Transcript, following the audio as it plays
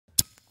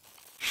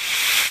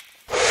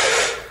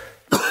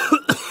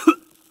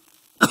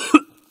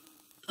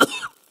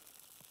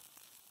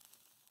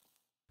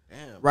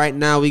Right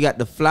now we got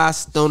the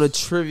FlyStoner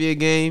trivia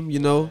game. You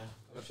know,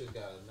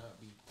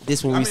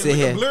 this one we sit we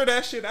here. can blur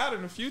that shit out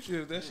in the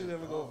future if that shit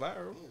ever go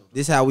viral.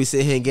 This how we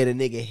sit here and get a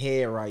nigga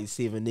head right.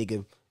 See if a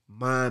nigga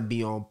mind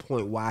be on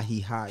point while he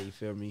high. You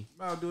feel me?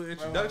 I'll do an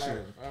introduction.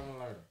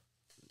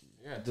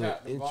 Yeah, Do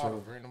tap an the bottle,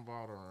 intro. bring the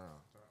bottle around.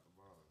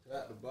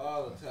 Tap the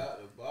bottle, tap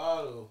the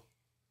bottle.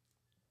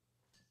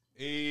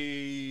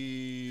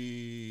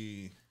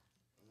 Hey.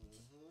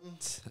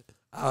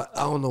 I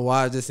don't know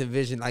why I just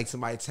envision like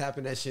somebody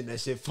tapping that shit and that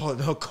shit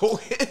falling on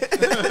coke.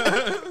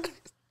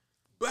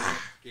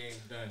 Game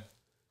done.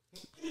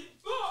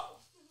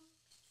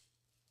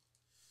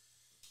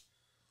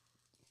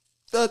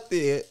 That's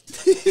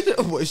it.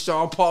 Boy,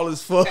 Sean Paul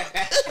is fuck.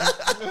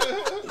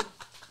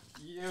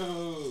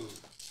 Yo.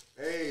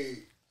 Hey,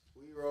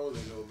 we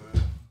rolling though,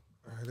 man.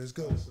 All right, let's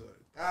go.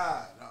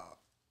 God, no.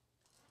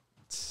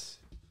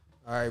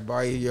 All right,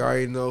 Barry, you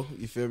already know.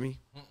 You feel me?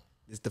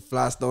 It's the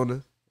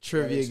FlyStoner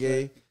trivia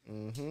game.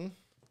 Mm-hmm.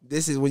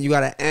 This is when you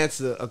gotta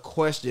answer a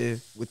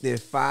question within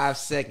 5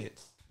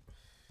 seconds.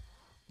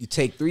 You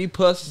take 3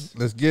 puffs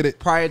Let's get it.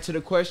 prior to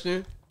the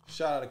question,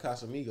 Shout out to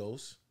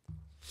Casamigos.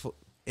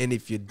 and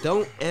if you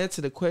don't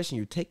answer the question,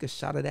 you take a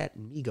shot of that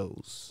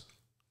Migos.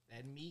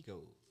 That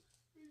Migos.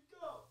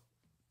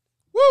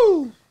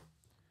 Woo!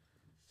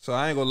 So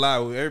I ain't gonna lie,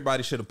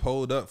 everybody should have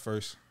pulled up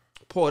first.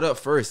 Pour it up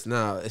first.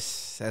 Nah,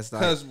 that's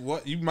like Cause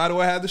what you might as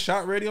well have the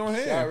shot ready on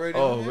hand. Shot ready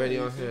oh, on ready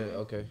hand, on here.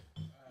 Okay.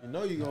 You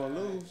know you gonna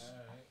lose.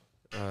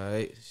 All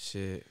right,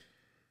 shit.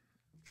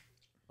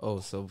 Oh,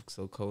 so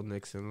Cole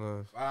next in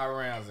line. 5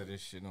 rounds of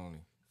this shit only.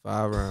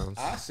 5 rounds.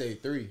 I say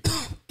 3.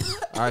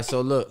 All right, so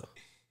look.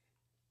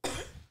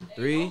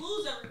 3,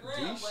 Lose every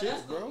round, but shit,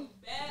 that's gonna bro. be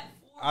bad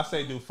for I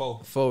say do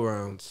 4. 4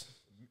 rounds.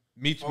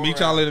 Meet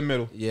y'all in the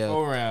middle. Yeah.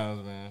 4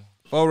 rounds, man.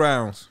 4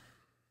 rounds.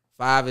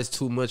 5 is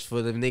too much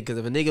for the nigga.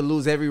 If a nigga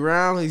lose every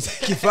round, he's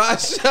taking 5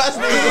 shots.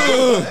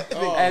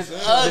 That's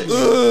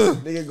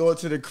ugly. Nigga go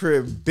to the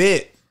crib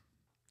bit.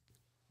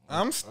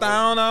 I'm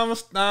stoned. I'm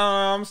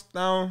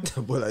stoned.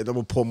 Boy, like, I'm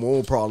gonna pull my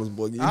own problems,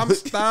 boy. I'm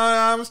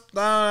stoned.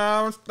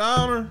 I'm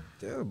stoned.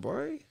 Damn,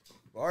 boy.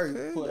 Barry,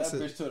 Man, put that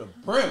that's bitch to the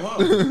brim,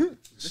 huh?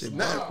 Shit,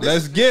 nothing.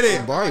 Let's get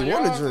it. Barry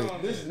want to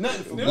drink. This is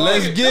nothing for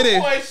Let's get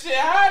it. Boy, shit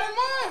higher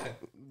than mine.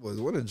 Boys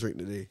want to drink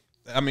today.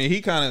 I mean,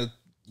 he kind of,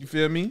 you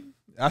feel me?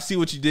 I see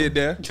what you did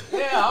there.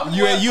 Yeah, I'm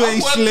You ain't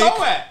where slick.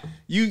 Toe at.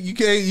 You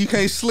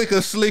can't slick a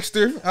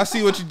slickster. I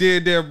see what you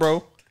did there,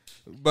 bro.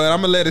 But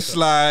I'm gonna let it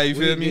slide. You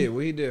feel me?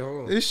 What he did?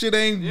 Hold on. This shit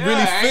ain't Yeah, really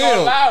I ain't gonna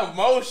filled. lie.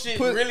 Most shit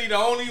Put- really the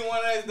only one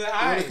that's the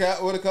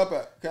highest. Where the cup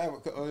at?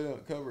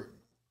 Cover it.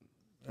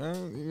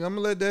 I'm gonna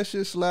let that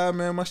shit slide,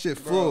 man. My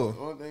shit Bro, full.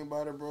 one thing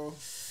about it, bro.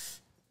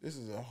 This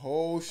is a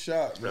whole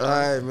shot, bro. All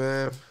right,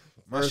 man.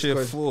 My First shit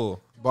question.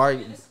 full.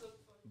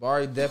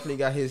 Barry definitely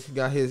got his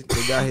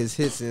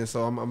hits in.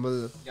 So I'm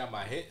gonna. Got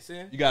my hits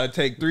in. You gotta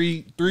take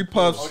three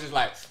puffs. Or just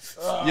like,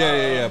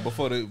 Yeah.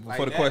 Before the like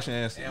that, question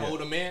answer. and hold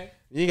them in.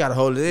 You ain't gotta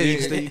hold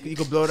it in. You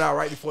can blow it out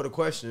right before the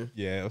question.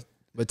 Yeah.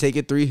 But take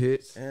it 3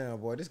 hits. Damn,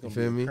 boy, this gonna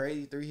You feel be me?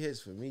 crazy 3 hits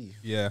for me.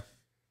 Yeah.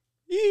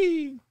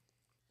 Yee.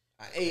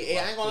 Hey,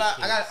 I ain't gonna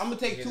lie. I'm gonna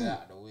take Get 2. it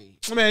out the way.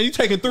 Man, you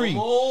taking 3. Come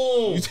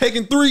on. You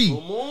taking 3. Come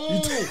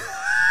on.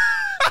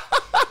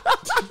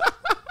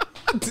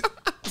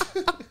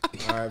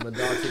 All right, my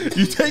dog.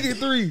 You taking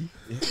 3.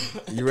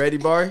 You ready,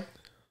 Barry?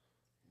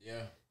 Yeah.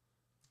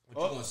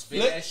 What, you gonna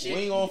spit that We shit?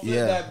 ain't gonna flip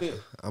Yeah. that bit.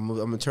 I'm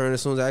gonna turn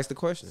as soon as I ask the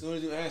question. As soon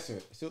as you answer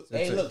it. So, That's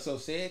hey, it. look. So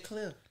say it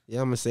clear.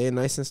 Yeah, I'm gonna say it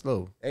nice and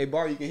slow. Hey,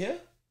 Bar, you can hear?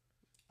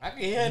 I can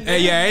hear Hey,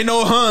 yeah, ain't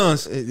no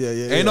Huns. Yeah.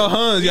 Ain't no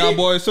Huns, y'all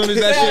boys. As soon as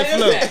that shit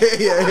flip.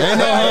 Ain't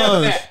no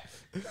Huns.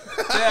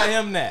 Tell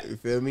him that. You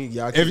feel me?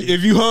 Y'all can,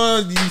 If you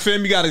Huns, you feel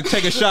me, you gotta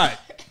take a shot.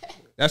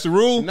 That's the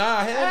rule.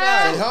 Nah,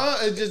 hell nah. Huh?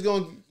 It's just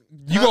gonna.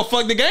 You gonna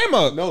fuck the game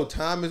up. No,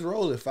 time is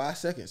rolling. 5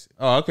 seconds.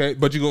 Oh, okay.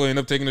 But you gonna end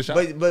up taking a shot.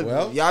 but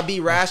Well- y'all be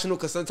rational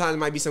because sometimes it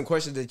might be some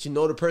questions that you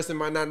know the person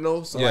might not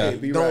know. So Yeah.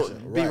 like, Be don't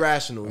rational, be right.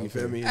 rational. You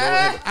feel me?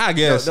 I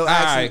guess. Don't All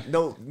actually- right.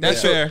 don't- That's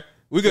make sure- fair.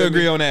 We could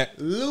agree on that.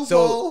 Loophole.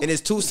 So and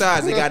it's 2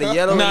 sides. They got a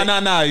yellow.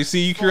 Nah. You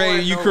see, you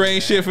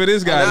create shit for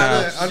this guy Nah,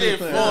 now. I'm Shit,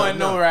 just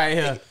 4-0 right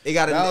here. They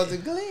got That was a a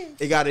glance.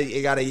 it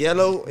got a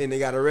yellow and they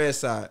got a red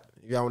side.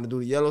 Y'all want to do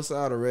the yellow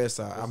side or red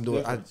side? I'm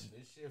doing.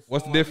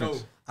 What's the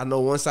difference? I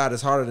know one side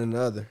is harder than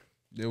the other.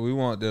 Yeah, we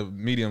want the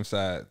medium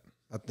side.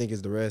 I think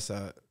it's the red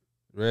side.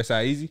 Red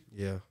side easy?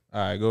 Yeah,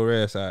 All right, go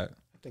red side.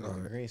 I think it's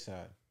the green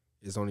side.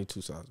 it's only 2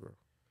 sides, bro.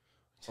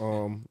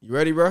 You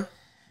ready, bro?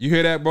 You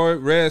hear that, boy?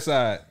 Red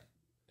side.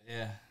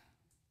 Yeah.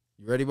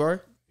 You ready, bro?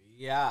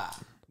 Yeah.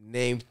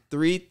 Name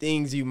 3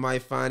 things you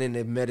might find in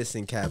a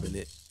medicine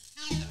cabinet.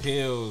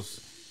 Pills.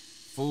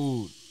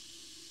 Food.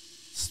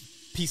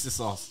 Piece of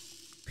sauce.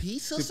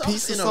 Piece of The sauce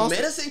piece of in sauce? a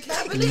medicine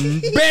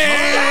cabinet?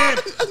 Bam!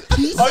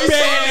 Piece Oh, you of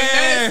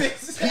saying the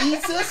medicine?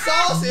 pizza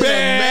sauce in a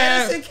Bam.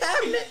 medicine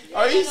cabinet?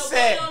 Oh, you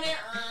said.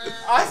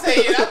 I say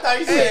it. I thought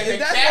you said Hey, the is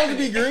that supposed to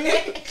be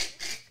cabinet. green?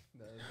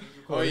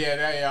 Oh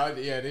yeah,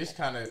 this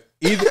kind of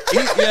Either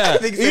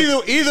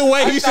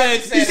way, he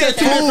said two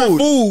different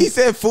foods. He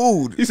said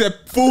food. He said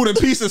food and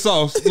pizza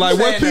sauce. Like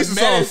what pizza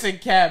sauce? medicine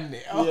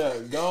cabinet. Oh. Yeah,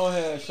 go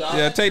ahead, shot.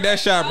 Yeah, take that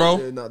shot, bro.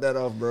 Yeah, knock that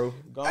off, bro.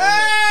 Go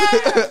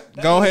ahead.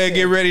 Go ahead, and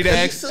get ready to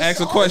ask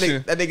a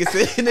question. That nigga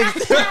said.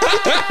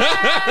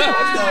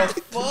 What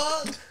the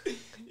fuck?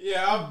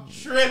 Yeah, I'm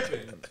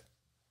tripping.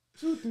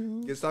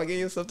 Get start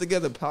getting yourself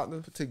together,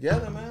 partner.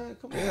 Together, man.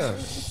 Come on. Yeah,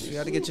 you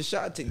got to get your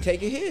shot.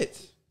 Take a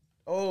hit.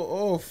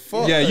 Oh,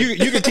 fuck. Yeah, you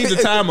can keep the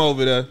time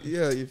over there.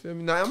 Yeah, you feel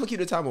me? Nah, I'm gonna keep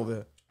the time over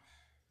here.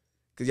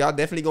 Cause y'all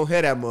definitely gonna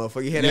hear that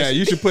motherfucker. You hear that Yeah, shit?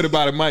 you should put it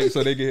by the mic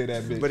so they can hear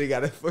that bitch. But he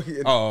gotta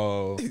fucking.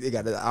 Oh, They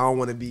gotta. I don't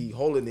want to be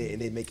holding it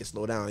and then make it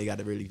slow down. You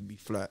gotta really be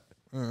flat.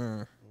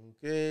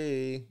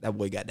 Okay. That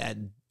boy got that.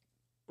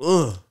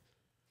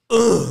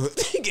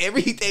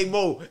 Everything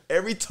more.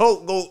 Every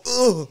talk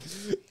go.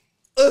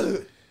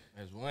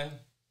 There's one.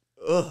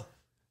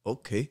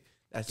 Okay.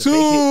 That's a two.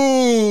 fake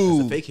hit.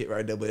 That's a fake hit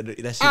right there. But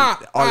that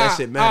shit, all that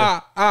shit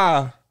matter.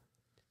 Now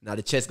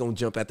the chest gonna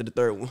jump after the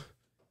third one.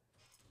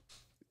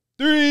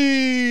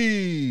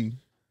 3.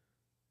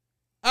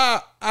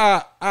 Get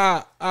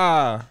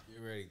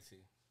ready, T.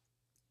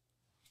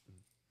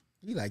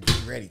 You like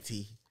get ready,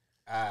 T.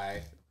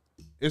 Alright.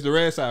 It's the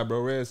red side,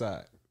 bro. Red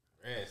side.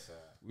 Red side.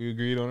 We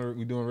agreed on it.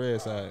 We doing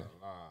red side.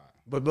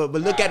 But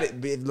look at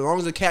it. As long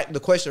as the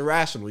question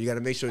rational, you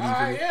gotta make sure.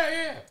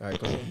 Yeah. All right,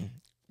 come on.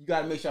 You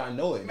gotta make sure I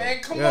know it.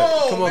 Man, come Yeah,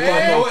 on, come on,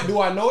 man.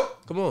 Do I know it?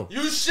 Come on.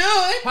 You should.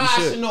 How I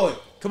should know it?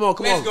 Come on.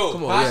 Let's go.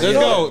 Come on. Let's Let's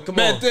go. Come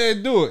Man,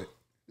 on. do it.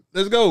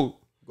 Let's go.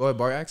 Go ahead,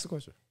 Barry. Ask the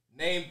question.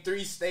 Name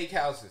 3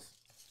 steakhouses.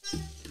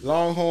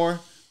 Longhorn,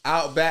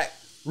 Outback,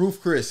 Roof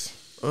Chris.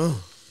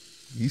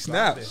 You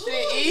snap.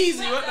 Shit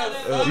easy. What the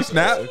fuck? You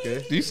snap.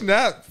 Okay. You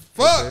snap.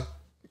 Fuck. Okay.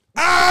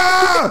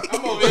 Ah!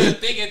 I'm over here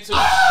thinking too.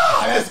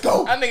 Let's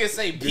go. That nigga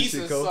say pizza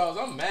shit, Cole. sauce.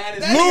 I'm mad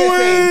as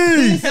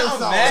Louis! I'm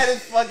mad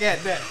as fuck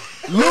at that.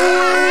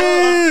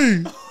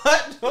 Louis!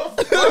 What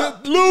the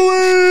fuck?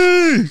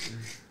 Louis!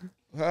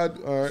 All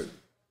right.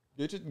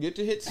 Get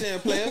your hit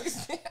stand, player.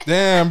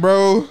 Damn,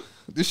 bro.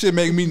 This shit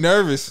make me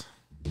nervous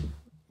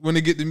when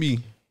it get to me.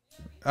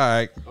 All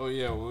right. Oh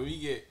yeah, when we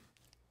get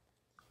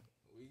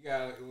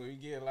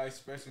like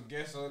special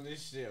guests on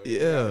this shit. We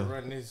gotta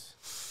run this.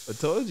 I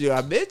told you.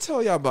 I been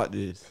told y'all about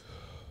this.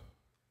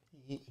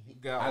 You I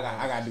got one.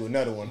 gotta do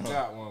another one, You huh?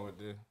 got one with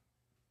this.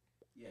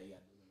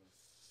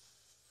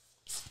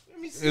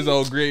 His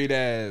old great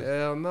ass.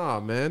 Hell nah,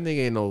 man.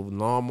 Nigga ain't no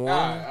lawnmower.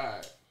 All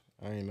right.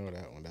 I ain't know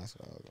that one. That's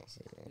what I was gonna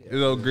say.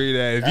 His old great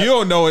ass. If you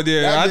don't know it,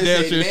 then I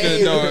damn sure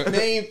should know it.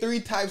 Name 3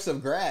 types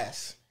of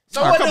grass.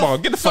 So Alright, what come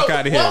on, get the fuck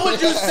outta here. What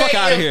would you say Fuck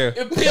outta if, here.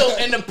 if pill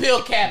in the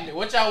pill cabinet?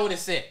 What y'all would have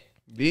said?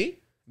 B?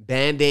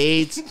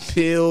 Band-Aids,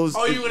 pills.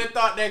 Oh, you would have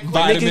thought that quick.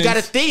 Vitamins. Nigga, you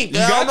gotta think. You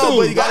I got don't know,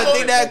 to. but you gotta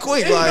think that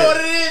quick. You know what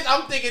Like, it is?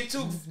 I'm thinking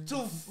too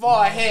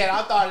far ahead.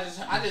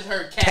 I just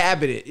heard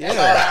cabinet. cabinet. Yeah.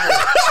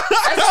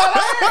 That's all I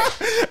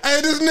heard.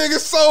 Hey, this nigga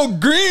so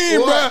green,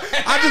 bro.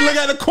 I just look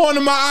at the corner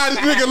of my eye. This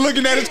nigga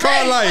looking at his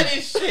car like,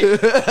 This shit.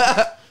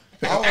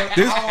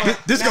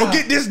 this gonna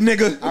get this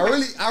nigga. I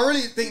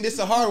really think this is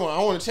a hard one.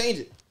 I want to change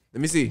it. Let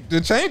me see.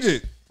 Then change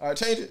it, All right,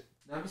 change it.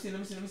 Let me see.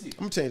 I'm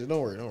gonna change it.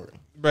 Don't worry.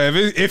 bro.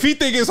 If he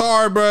think it's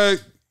hard, bro,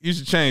 you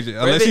should change it.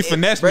 Unless he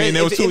finessed me and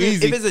it was too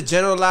easy. If it's a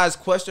generalized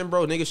question,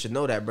 bro, niggas should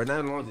know that, bro. Not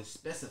as long as it's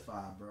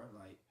specified, bro.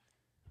 Like,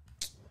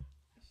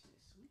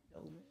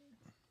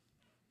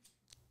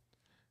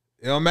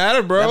 It don't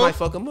matter, that bro. might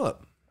fuck him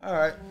up. All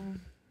right.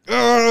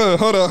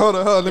 Hold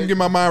on. Let me get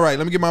my mind right.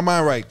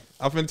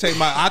 I'm finna take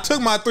I took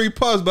my 3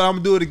 puffs, but I'm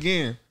gonna do it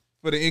again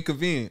for the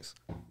inconvenience.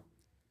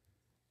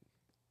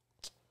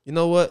 You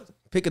know what?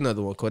 Pick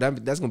another one, Cole.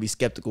 That's gonna be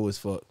skeptical as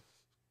fuck.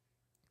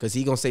 Cause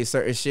he gonna say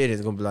certain shit and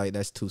it's gonna be like,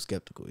 that's too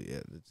skeptical.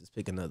 Yeah, let's just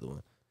pick another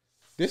one.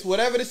 This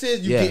whatever this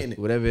is, you getting it.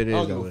 Whatever it is. I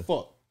don't give a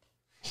fuck.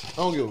 I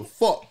don't give a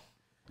fuck.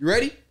 You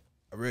ready?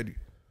 I'm ready.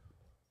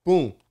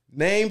 Boom.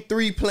 Name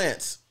 3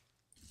 plants.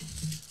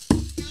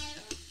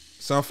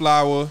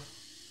 Sunflower,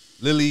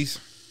 lilies,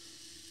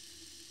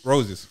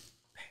 roses.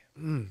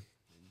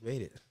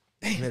 Made it.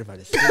 Made it by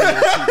this. I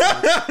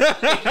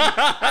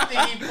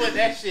think he put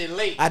that shit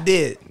late. I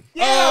did.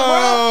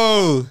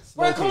 Oh,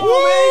 Bro, come on, man.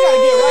 You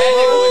gotta get right.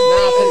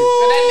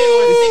 That nigga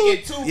was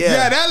thinking too.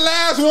 yeah. That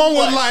last one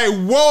was like,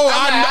 whoa.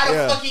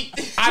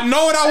 I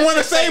know what I want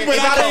to say, but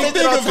If I I'd have can't hit it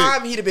think on of it.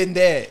 time, he'd have been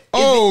dead.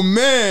 Oh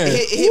man,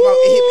 It hit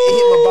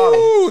my bottle.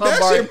 Ooh, Come on, that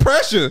Barry. shit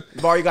pressure.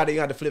 Bar, you got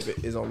to flip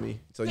it. It's on me,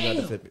 so you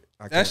got to flip it.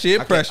 I That can't- shit I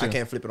can't- pressure. I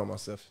can't flip it on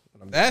myself.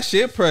 That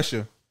shit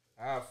pressure.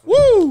 Woo.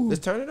 Woo.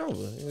 Let's turn it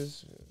over.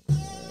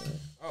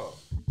 Oh.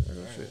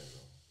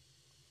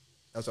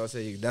 That's what I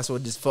say. That's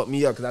what just fucked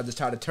me up because I just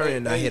tried to turn it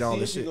and I hit all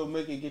this shit. Go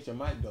make it get your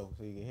mic though,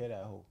 so you can hear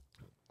that hole.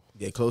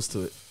 Get close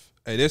to it.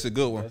 Hey, that's a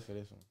good one. That's for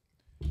this one.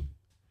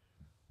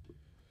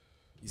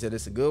 You said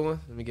it's a good one.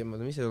 Let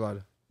me see the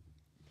lighter.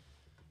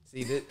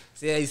 See that?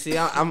 See,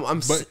 I'm.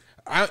 But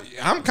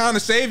I'm kind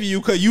of saving you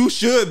because you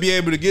should be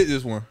able to get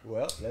this one.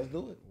 Well, let's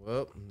do it.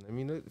 Well, let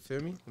me know.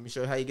 Feel me? Let me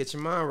show you how you get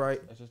your mind right.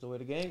 That's just the way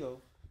the game goes.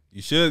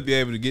 You should be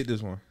able to get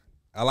this one.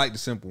 I like the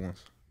simple ones.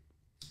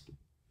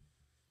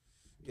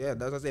 Yeah,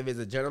 that's what I say. If it's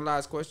a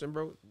generalized question,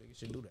 bro, niggas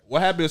should do that.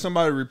 What happened if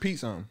somebody repeats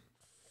something?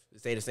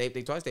 Say the same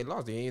thing twice, they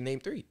lost. They ain't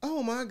named 3.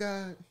 Oh my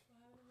God.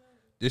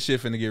 This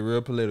shit finna get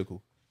real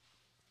political.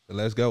 So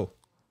let's go.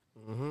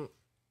 Mm-hmm.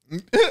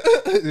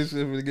 This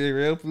shit finna get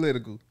real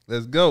political.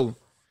 Let's go.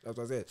 That's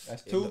what I said.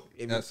 That's 2.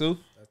 That's who?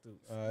 That's 2.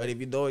 But if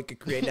you know it could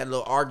create that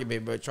little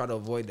argument, bro, try to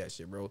avoid that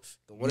shit, bro.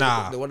 One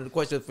of the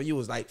questions for you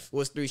was like,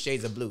 what's 3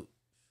 shades of blue?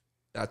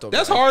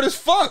 That's hard as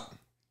fuck.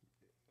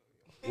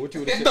 What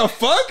you The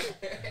fuck?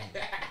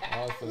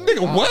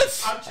 Nigga,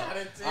 what? I'm trying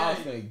to I tell was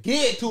you. gonna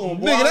get to him,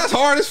 boy. Nigga, that's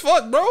hard as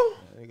fuck, bro.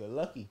 Nigga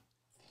lucky.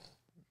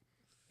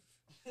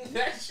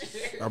 That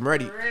shit. I'm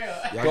ready. For real.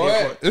 Y'all Go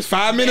get ahead. It's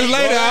 5 minutes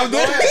later. I'm Go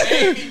done.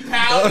 ahead. Baby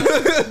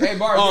powder. Hey,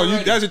 Bar, Oh, get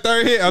ready. that's your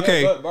third hit?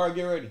 Okay. Yeah, Bar,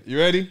 get ready. You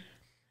ready?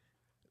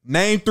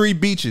 Name 3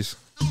 beaches.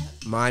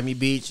 Miami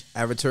Beach,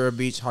 Aventura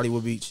Beach,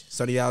 Hollywood Beach,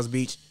 Sunny Isles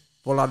Beach,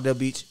 Fort Lauderdale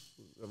Beach.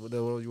 What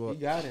you He want?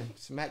 got him.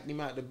 Smacked him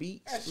out the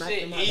beach. That Smacked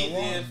shit him out the easy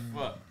water. as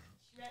fuck.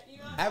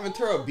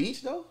 Aventura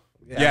Beach though.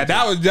 Yeah,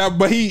 that was that,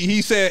 but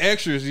he said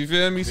extras, you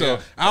feel me? So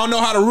I don't know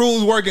how the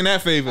rules work in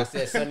that favor. I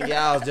said Sunny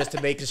Isles just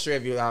to make sure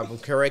if you I was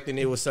correcting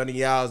it with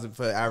Sunny Isles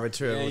for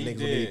Aventura. Yeah, Niggas you would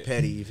be did.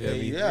 petty, you feel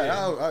me? Yeah,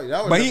 that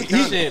was But he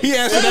answered He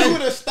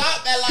would that. have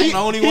stopped at He, like. The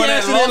only he one that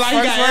answered it lost like he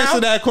first got round?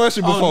 answered that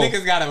question Oh, before.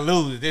 niggas gotta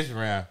lose this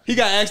round. He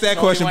got asked that The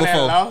question only one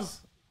that before. lost?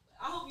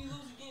 I hope you lose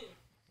again.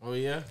 Oh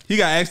yeah. He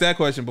got asked that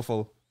question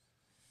before.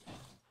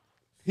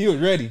 He was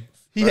ready.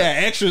 He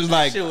had extras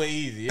like. Shit was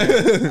easy. Yeah.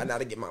 I know how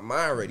to get my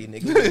mind ready,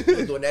 nigga.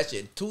 You doing that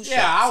shit 2 shots.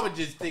 Yeah, I was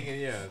just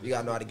thinking. Yeah. You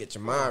gotta know how to get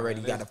your mind ready.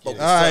 You gotta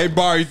focus. All right, up.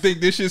 Bar, you think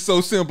this shit's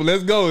so simple?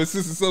 Let's go. This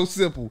is so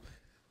simple.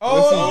 Oh,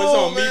 it's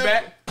on me man.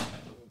 back.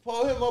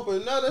 Pull him up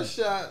another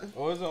shot.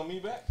 Oh, it's on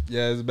me back.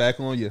 Yeah, it's back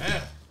on you.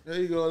 There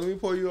you go. Let me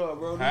pull you up,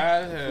 bro.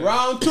 Round.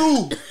 Round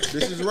 2.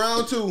 This is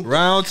round 2.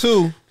 Round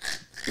 2.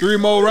 3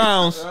 more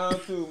rounds.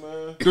 Round 2,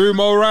 man. 3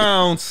 more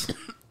rounds.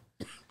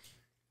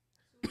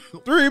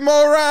 3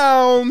 more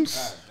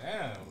rounds.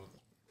 Damn.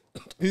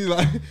 He's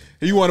like,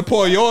 you want to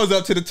pull yours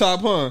up to the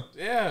top, huh?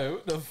 Yeah.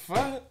 What the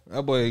fuck?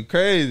 That boy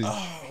crazy.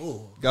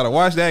 Oh, Gotta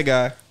watch that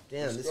guy.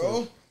 damn, this Go.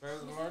 one.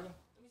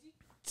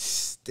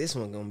 This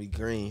one gonna be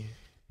green.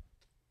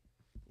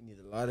 You need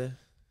a lot of.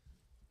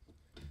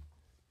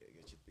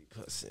 Get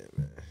your 3%,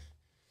 man.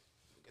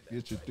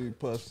 Get your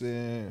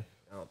 3%.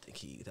 I don't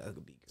think that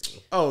could be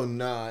green. Oh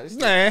nah.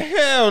 Man,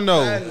 hell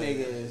no. That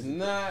nigga is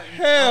not.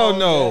 Hell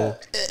no.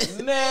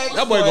 Next.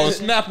 That boy gonna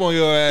snap on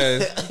your ass.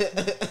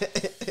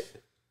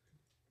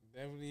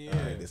 Definitely All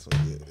right, is. this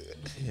one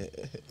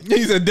good.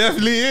 He said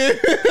definitely in.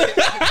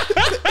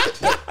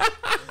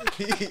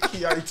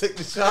 He already took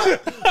the shot.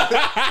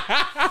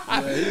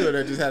 Yeah, you would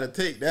have just had to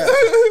take that.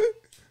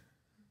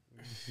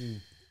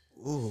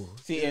 Ooh,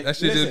 See, and That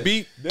shit listen, just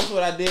beat. This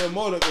what I did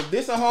more. If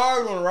this a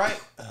hard one, right?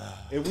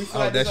 If we feel Oh,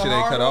 like that this shit a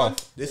ain't hard cut one,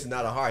 off. this is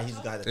not a hard. He's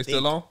got to It's think.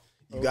 still on?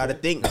 You got to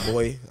think,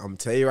 boy. I'm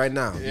telling you right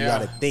now. You Yeah.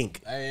 got to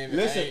think.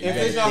 Listen, if I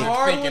it's a ain't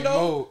hard thinking one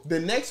though, mode. the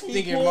next one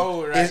Thinking you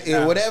pull, mode right is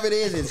now. whatever it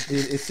is,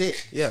 it's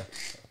it. Yeah,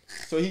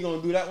 So he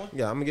gonna do that one?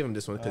 yeah. I'm gonna give him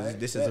this one because Alright,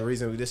 this is the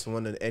reason. This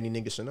one that any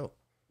nigga should know.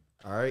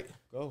 All right,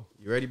 Go.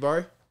 you ready,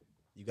 Barry?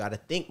 You got to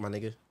think, my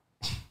nigga.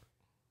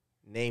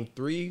 Name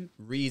 3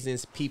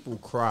 reasons people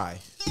cry.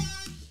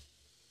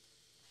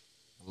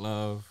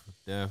 Love,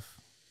 death.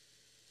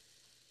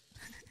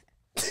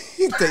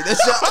 Take that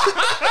shot.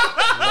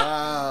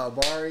 Wow,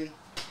 Barry.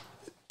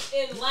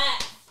 And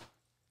laugh.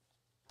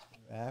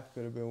 Laugh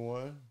could have been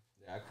one.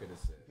 Yeah, I could have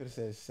said. Could have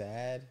said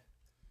sad.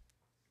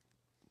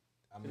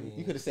 I mean,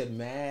 You could have said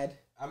mad.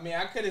 I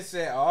could have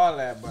said all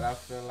that, but I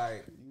feel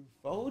like You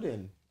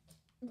folding.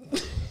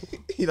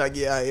 He like,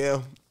 yeah, I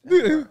am.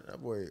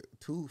 That boy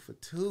 2 for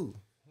 2.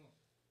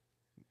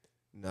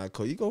 Nah,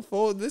 Cole, you gonna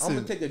fold this? I'm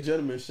gonna take a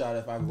gentleman shot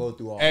if I go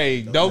through all.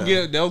 Hey, that.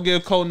 don't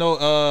give Cole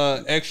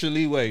no extra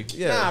leeway.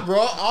 Yeah. Nah, bro.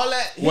 All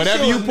that. his Whatever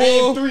shit you was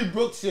named pull. 3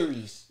 book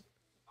series.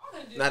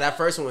 Nah, that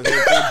first one was in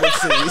 3 book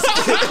series.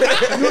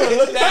 You would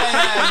look at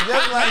it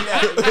just like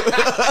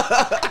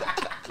that.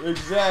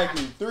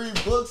 Exactly. 3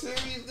 book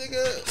series,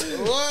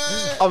 nigga.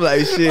 What? I'm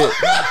like, shit.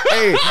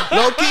 Hey,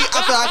 low key,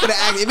 I thought I could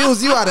have asked. If it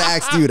was you, I'd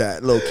have asked you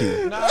that, low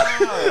key. Nah.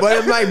 But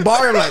if like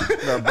Barry, I'm like,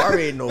 no,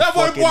 Barry ain't no That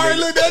boy fucking Barry nigga.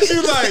 looked at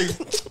you like,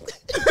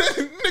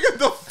 nigga,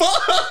 the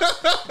fuck?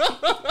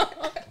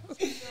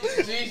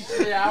 G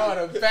shit, I would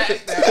have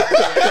backed that.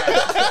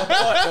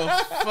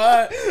 What the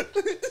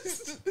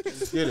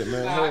fuck? Get it,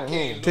 man. Nah, I Hold on.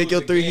 can't Take lose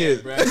your 3 again,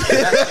 hits. bro. G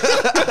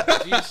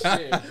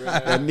shit, bro.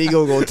 That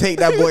Migo gonna take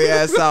that boy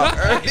ass out.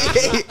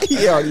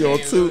 He already on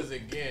Can't 2. lose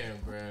again,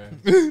 bro.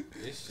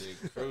 This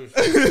shit crucial.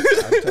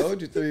 I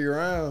told you 3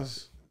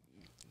 rounds.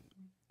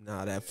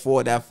 Nah, that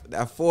 4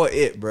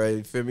 it, bro.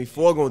 You feel me?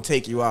 4 gonna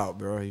take you out,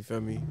 bro. You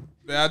feel me?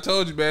 Man, I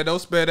told you, man, don't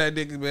spare that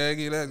nigga, man.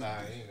 Get that Nah,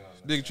 he ain't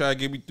gonna. nigga try to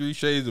give me 3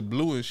 shades of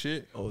blue and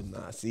shit. Oh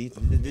nah, see,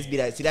 this be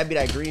that. See, that be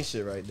that green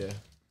shit right there.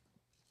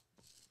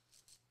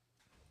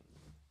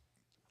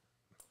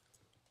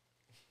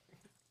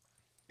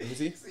 Let me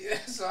see. See,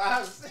 that's what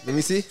I'm saying. Let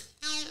me see.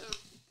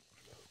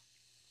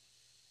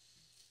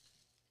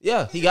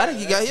 Yeah, he got it.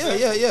 He got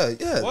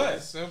yeah.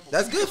 What? Simple.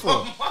 That's good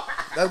for him.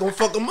 That's gonna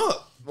fuck him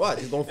up. What?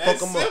 It's gonna That's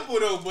fuck him up. simple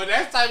though, but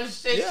that type of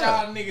shit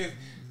Yeah. y'all niggas.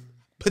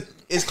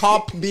 It's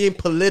called being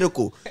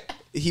political.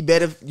 He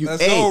better you.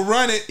 Let's hey, go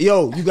run it.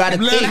 Yo, you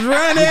gotta Let's think.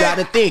 run You it.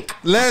 gotta think.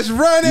 Let's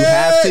run it. You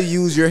have to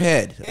use your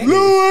head.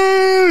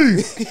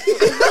 Louis.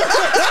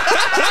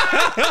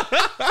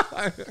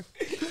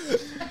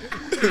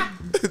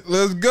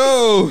 Let's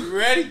go. You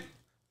ready?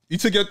 You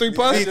took your 3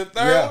 puffs? The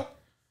third Yeah. one?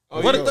 Oh,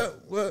 What? you go.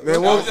 What? Man,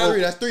 That what, was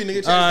three. That's three,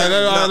 nigga. All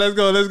right, let's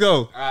go. Let's go.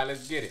 All right,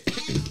 let's get it.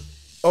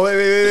 oh wait.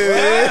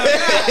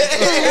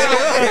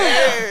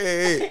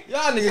 Hey.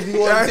 Y'all niggas be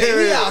wanting to take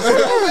me out. So No.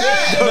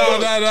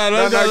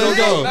 Let's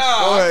go. No, Go I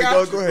ahead,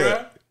 got go you, ahead.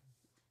 bruh.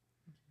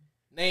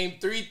 Name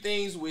 3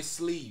 things with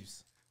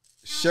sleeves.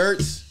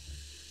 Shirts.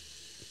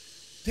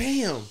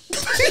 Damn.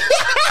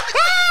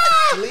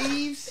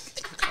 Sleeves.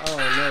 Oh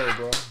no,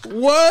 bro.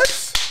 What?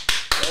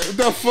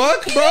 The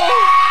fuck, bro?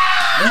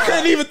 You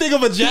couldn't even think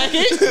of a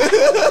jacket?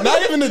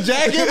 Not even a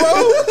jacket,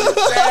 bro?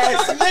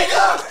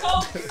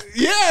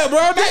 Yeah,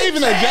 bro. Not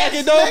even a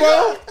jacket, though,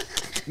 bro.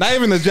 Not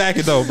even a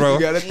jacket, though, bro. You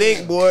gotta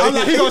think, boy. I'm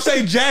like, he gonna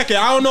say jacket.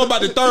 I don't know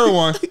about the third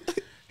one.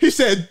 He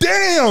said,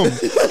 damn.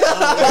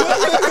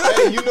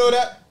 Hey, you know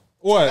that?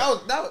 What?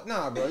 That was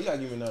nah, bro. You gotta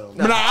give me another one.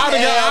 But I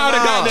would've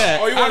got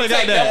that. Oh, you I want would've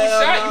to take got double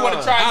that. shot? You want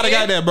to try I would've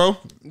got again? that, bro.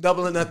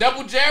 Double or nothing.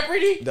 Double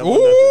jeopardy? Double or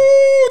nothing.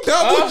 Ooh,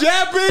 double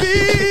jeopardy.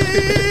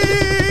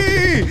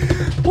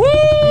 Woo.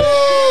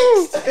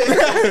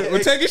 Well,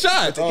 take a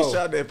shot. Take a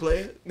shot there,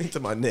 player. Into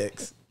my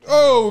necks.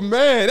 Oh,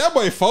 man. That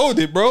boy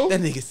folded, bro.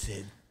 That nigga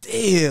said,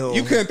 "Damn."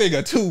 You couldn't think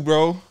of 2,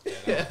 bro.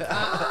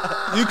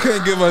 You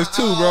couldn't give us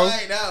 2, bro.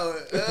 Like that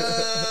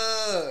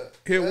one.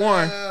 Hit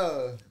 1.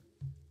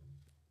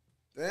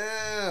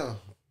 Damn.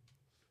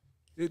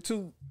 Hit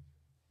 2.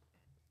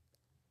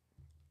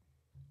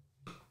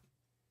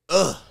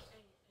 Ugh.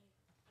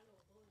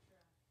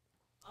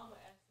 I'm gonna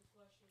ask the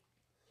question.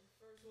 And the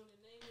first one to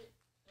name it,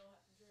 don't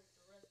have to drink.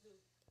 The rest do.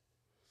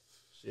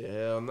 Shit,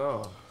 hell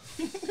no.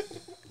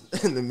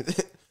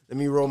 Let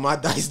me roll my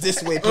dice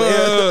this way,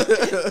 player.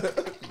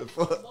 The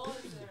fuck? Bonus round.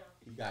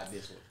 You got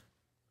this one.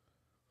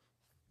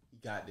 You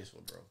got this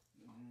one, bro.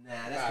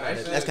 Nah,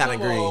 that's kind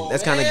of green.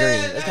 That's kind of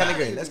green. That's kind of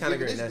green. That's kind of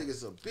green. This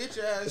nigga's a bitch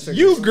ass.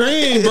 You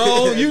green,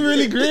 bro. You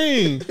really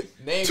green.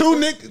 Name 2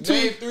 name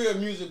Two. 3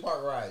 amusement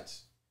park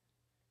rides.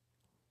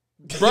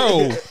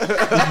 Bro. What?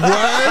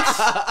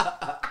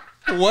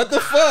 What the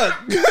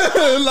fuck?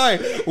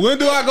 Like, when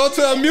do I go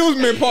to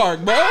amusement park,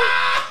 bro?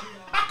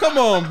 Come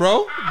on,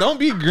 bro. Don't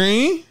be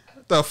green.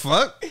 The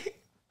fuck?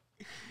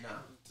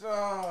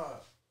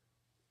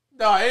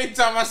 No,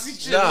 anytime I see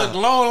shit Nah. look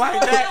long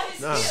like that,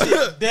 Nah.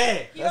 shit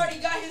dead. He already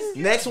got his.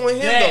 Next one,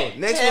 him Dang. though.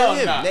 Next Hell one,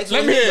 him. nah. Next Let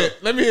one, me him. hear it.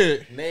 Let me hear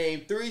it.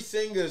 Name 3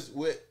 singers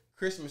with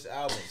Christmas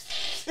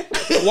albums.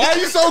 Why are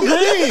you so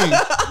green?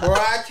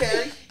 Mariah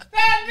Carey.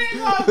 That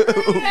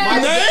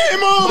nigga,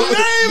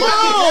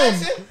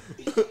 Name him.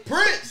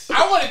 Prince.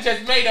 I would have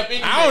just made up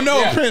anything. I don't know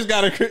Yeah. if Prince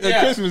got a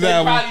Yeah, Christmas they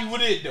album. probably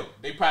would though.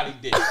 They probably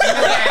did. I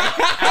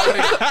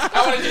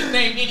would have just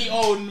named any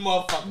old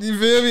motherfucker. You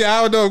feel me?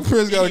 I don't know if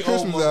Prince got a Any old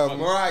Christmas album.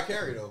 Mariah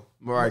Carey though.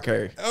 Mariah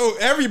Carey. Oh,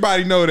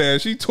 everybody know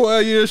that. She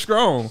 12 years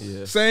strong.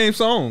 Yeah. Same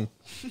song.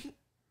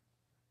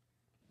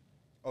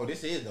 Oh,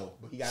 this is though,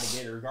 but he got to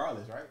get it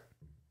regardless, right?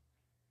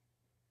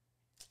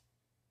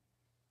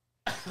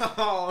 I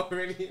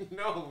already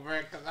know, bro,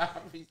 because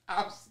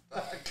I'm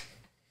stuck.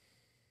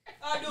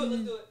 Alright, do it.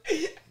 Let's do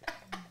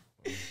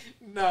it.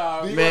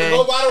 Nah, You Man.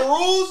 wanna go by the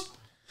rules?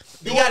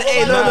 You gotta,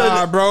 hey,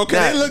 Nah, no. bro, cause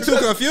Nah. they look too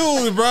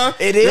confused, bro.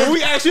 It is. When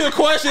we ask you a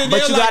question, But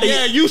they're you like, gotta-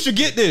 yeah, you should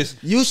get this.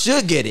 You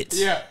should get it.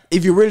 Yeah.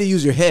 If you really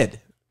use your head.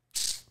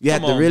 You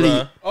have Come to on, really.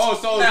 bruh.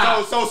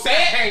 Oh, so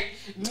say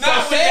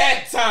not for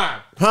that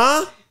time.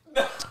 Huh?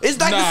 It's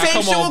like Nah, the same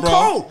come shit on, with bro.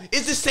 Cole.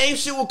 It's the same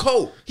shit with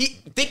Cole.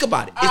 Think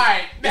about it. All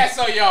right, that's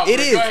on y'all. It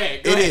bro. is. Go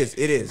ahead. It is.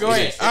 It is. Go It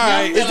ahead. is. If y'all All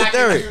right, feel It's the like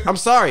third. I'm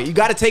sorry. You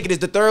got to take it as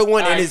the third one, All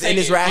and right, it's take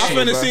it. I'm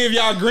rational. finna bro. see if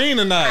y'all green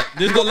or not.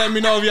 Just gonna let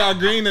me know if y'all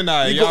green or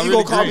not. You Y'all gonna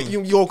really call me.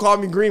 green. You gonna call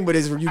me green, but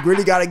you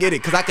really gotta get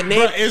it because I can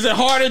name Bruh, is it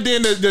harder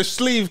than the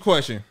sleeve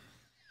question?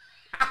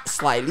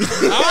 slightly.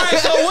 All right,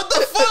 so what the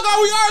fuck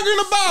are we arguing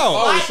about?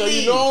 Oh, so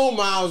you know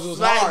Miles was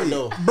hard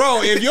though.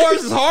 Bro, if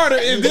yours is harder,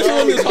 if this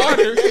one is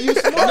harder,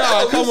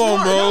 nah, come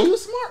on, bro. You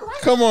smart, right?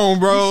 Come on,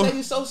 bro.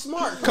 You so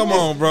smart. Come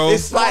on, bro.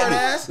 It's slightly.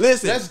 ass.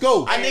 Listen, Let's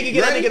go. I need to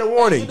get that Ready? nigga a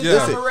warning. Yeah.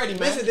 Listen, Timer ready,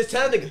 man. listen, just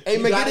tell nigga. Hey,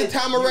 you man, get gotta- the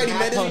timer you ready, have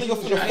man. This to nigga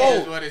use finna your That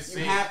fold. is what it You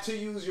said. have to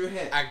use your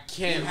head. I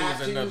can't You have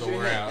lose to another use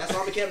your head. round. That's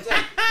all the camera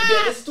telling you. You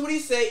better listen to what he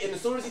say, and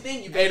as soon as he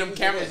think, you better Hey, them use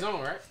your cameras head.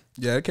 on, right?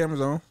 Yeah, the camera's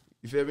on.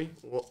 You feel me?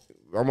 Well,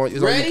 I'm on. It's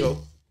Ready? on you,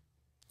 Cole.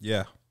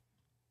 Yeah.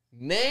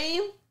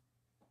 Name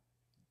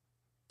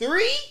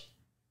 3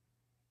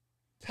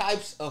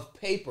 types of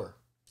paper.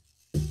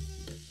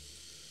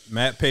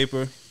 Matte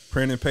paper,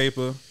 printed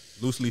paper,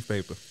 loose leaf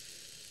paper.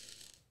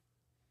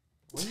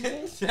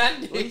 That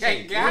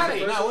nigga got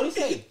it. Nah, what he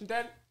say?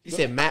 That, He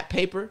said matte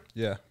paper.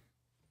 Yeah.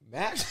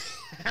 Matt?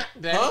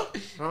 that,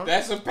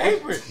 that's a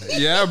paper.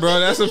 Yeah, bro,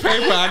 that's a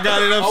paper. I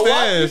got it You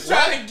upstairs.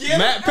 trying to get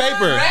Matte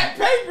paper. Matte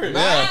paper.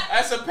 Yeah.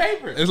 That's a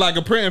paper. It's like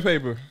a printing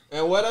paper.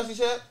 And what else he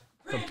said?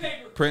 Printing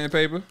paper. Printing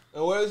paper.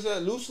 And what is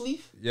that? Loose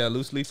leaf? Yeah,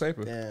 loose leaf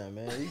paper. Damn,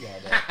 man, you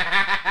got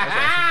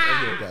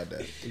that. You got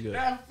that. You good.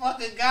 That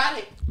fucking got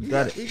it. You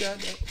got it. You got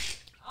that.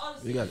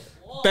 Honestly, You got it.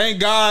 whoa. Thank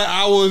God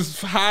I was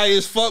high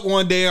as fuck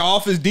one day at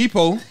Office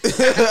Depot,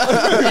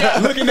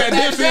 looking at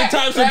different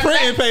types of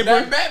printing paper.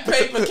 That Met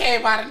paper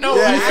came out of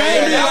nowhere. Yeah, You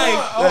feel me?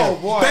 Like, Oh,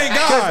 boy. thank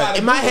God.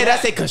 In my head, I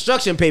say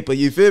construction paper.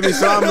 You feel me?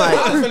 So I'm like,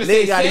 I was finna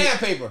say nigga got it.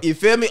 sandpaper. You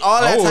feel me?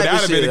 All that Oh, type that'd of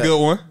have shit. been a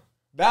good one.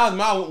 That was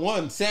my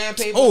one.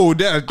 Sandpaper. Oh,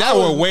 that I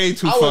was was- way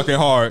too I was- fucking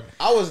hard.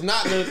 I was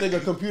not gonna think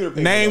of computer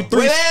paper. Name though.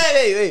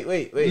 three.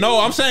 Wait. No,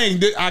 I'm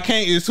saying I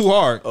can't. It's too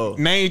hard. Oh.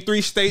 Name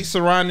 3 states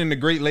surrounding the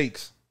Great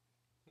Lakes.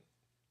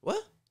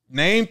 What?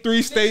 Name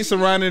 3 states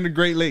surrounding the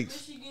Great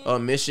Lakes.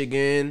 Michigan.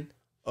 Michigan,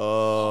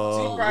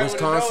 Probably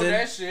Wisconsin, would've known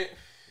that shit.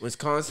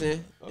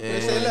 Wisconsin, Okay,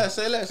 say less.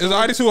 Say less. It's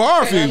already too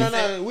hard for you.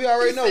 No. We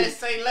already know.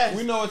 Say less.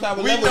 We know what type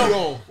of We level you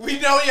know. on. We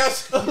know your.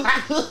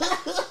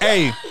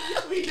 Hey,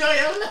 We know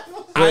your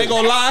level. I ain't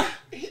gonna lie.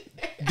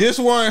 This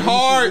one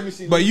hard, let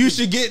me but see. you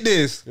should get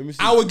this. Let me see.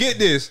 I would get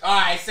this. All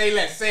right, say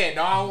less. Say it.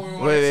 No, I don't want to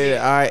see Wait, it.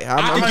 all right. I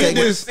I'm can get taking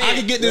this. I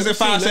can get this in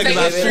 5 seconds.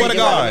 I swear to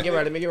God.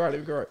 Make it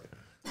right.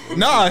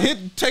 Nah,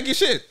 take your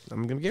shit.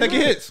 I'm gonna get Take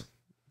your hits.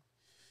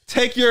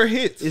 Take your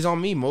hits. It's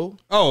on me, Mo.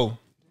 Oh,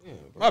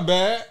 my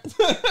bad.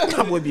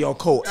 I would be on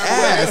cold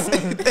ass.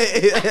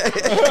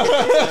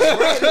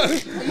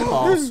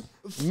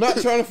 I'm not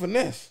trying to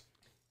finesse.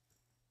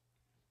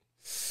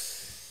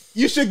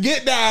 You should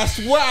get that. I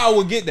swear I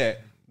would get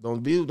that.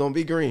 Don't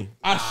be green.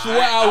 I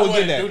swear I would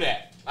get wouldn't do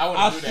that. that. I I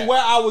wouldn't do that. swear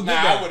I would get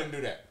Nah, that. I wouldn't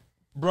do that.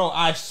 Bro,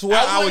 I swear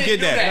I would wouldn't get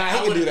do that. that. Nah, I he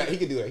can do wouldn't that. do He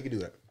can do that. He can do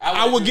that.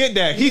 I would get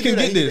that. He can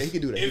get He this.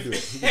 can do that. He can do that.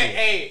 If,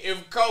 hey,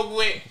 if Coke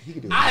went,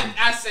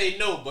 I say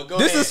no, but go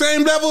This ahead. the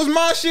same level as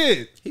my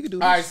shit. He could do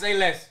All right, this. say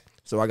less.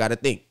 So I gotta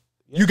think.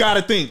 You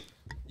gotta think.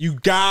 You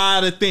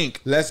gotta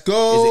think. Let's Is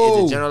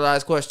go. it a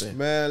generalized question?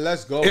 Man,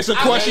 let's go. It's a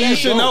question you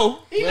should know.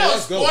 He Man, knows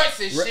let's go. sports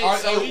and shit,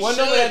 so he What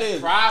number that should is?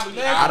 probably.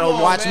 Man, I come don't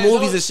on, watch man. movies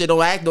Don't- and shit.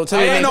 Don't act. Don't tell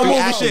me Ain't they no three movie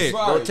actors. shit.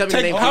 Don't tell me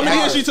Take- they how many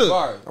years you took?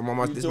 Sorry. I'm on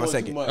my. This is my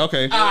second.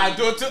 Okay. All right,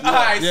 do it too. All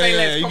right, say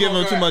less. You Come give on,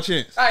 him go too ahead. much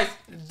hints. All right,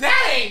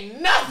 that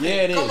ain't nothing. Yeah,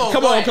 it is. Come on,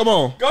 Come go on, ahead. come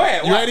on. Go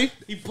ahead. You Watch. ready?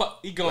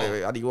 He going.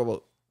 Wait. I need one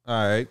more.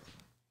 All right.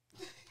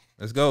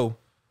 Let's go.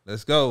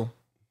 Let's go.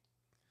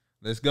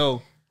 Let's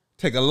go.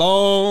 Take a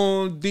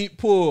long, deep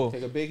pull.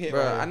 Take a big hit. Bro,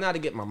 right I know how to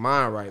get my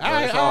mind right, bro. All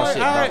right, That's all all right,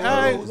 shit all about, right, bro. all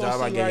right. It's all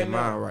about see getting right your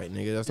mind now. right,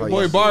 nigga. That's all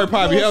Boy, you Barry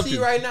probably helped see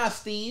you. right now,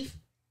 Steve.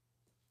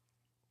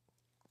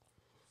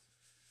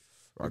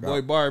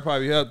 Boy, Barry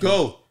probably helped you.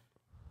 Go.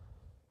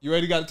 You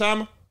ready? Got the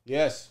timer?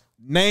 Yes.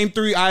 Name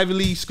 3 Ivy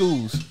League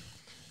schools.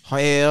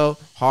 Yale,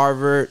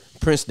 Harvard,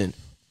 Princeton.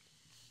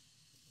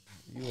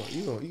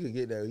 You can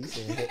get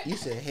that. You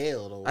said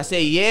hell though. I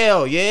say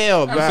Yale,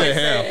 bro. said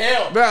hell.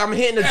 Hell. Bro, I'm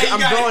hitting the. Hey, you I'm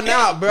gotta going hit.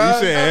 out, bro. You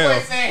said That boy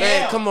hell. say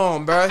Man, hell. come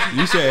on, bro.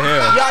 You said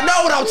hell. Y'all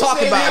know what I'm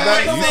talking about, bro.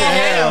 hell. You You said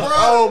said hell. hell, bro.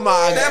 Oh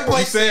my That god. boy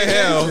You said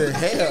hell.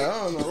 hell.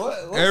 I don't know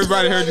what.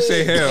 Everybody heard you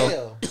say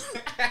hell.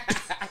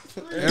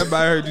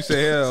 Everybody heard you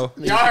say hell.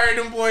 Y'all heard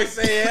them boys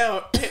say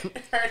hell.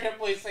 Heard them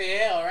boys say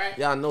hell, right?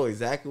 Y'all know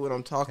exactly what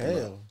I'm talking about.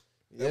 Hell.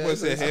 That boy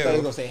said I thought you hell.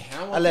 was gonna say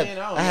Hamilton. I left. don't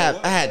know I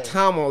had what.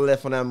 time on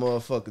left on that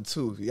motherfucker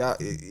too. Y'all,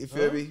 you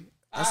feel me?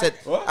 I said.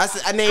 What?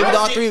 I named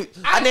all three.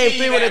 I named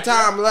three with a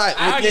time left.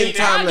 I'll With give name you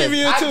time I'll give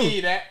you left. it I too. give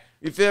you that.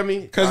 You feel me?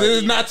 Because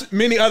there's not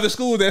many other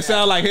schools that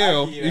sound like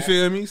hell. give you You that.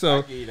 feel me? So,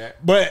 I give you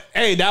that. but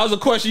hey, that was a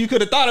question you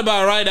could have thought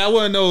about, right? That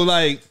wasn't no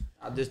like.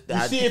 I just. You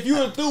I, see, if you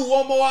would threw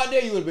one more out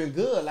there, you would have been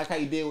good, like how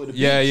you did with the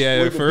Yeah, beach.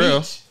 yeah, with the for real.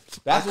 beach.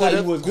 That's I why you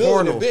could've was good with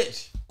cornel. the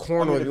bitch.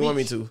 cornel if the you want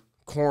me beach. to.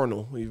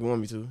 Cornel if you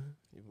want me to.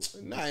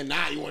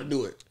 Nah, you want to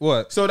do it.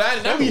 What? So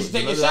that means you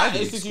take a Another shot Ivy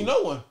League since you school.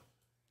 know one.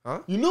 Huh?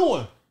 You knew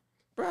one.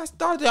 Bro, I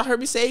started. I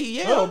heard me say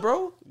Yale, Huh?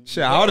 bro.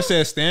 Shit, I would have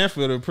said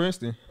Stanford or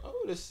Princeton. I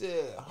would have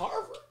said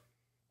Harvard.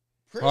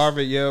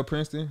 Harvard, Yale,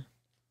 Princeton.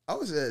 I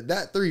would have said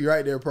that 3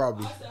 right there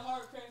probably. I said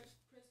Harvard, Princeton,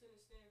 and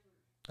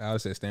Stanford. I would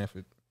have said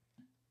Stanford.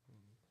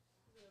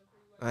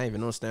 I ain't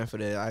even know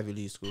Stanford at Ivy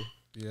League school.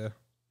 Yeah.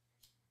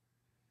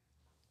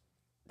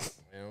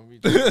 Man,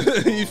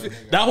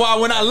 That's why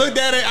when I looked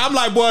at it, I'm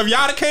like, boy, if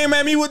y'all done came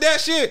at me with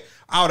that shit,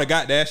 I would have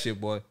got that shit,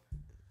 boy.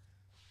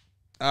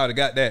 I would have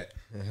got that.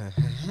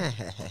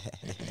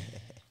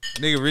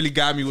 Nigga really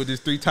got me with this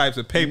 3 types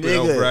of paper,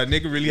 though, bro.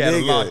 Nigga really had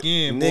to lock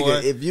in, boy.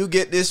 Nigga, if you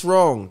get this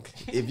wrong,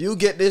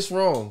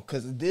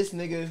 cause this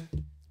nigga,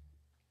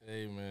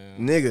 hey man,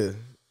 nigga,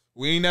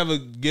 We ain't never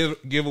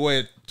give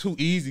away 2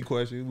 easy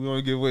questions. We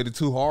only give away the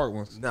 2 hard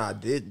ones. nah,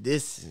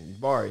 this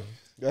Barry.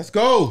 Let's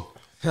go.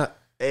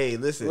 Hey,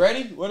 listen.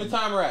 Ready? Where the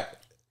timer at?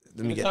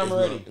 Let me The get timer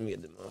this. ready. Let me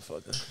get the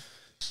motherfucker.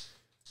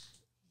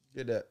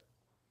 Get that.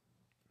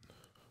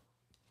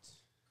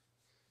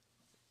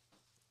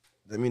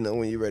 Let me know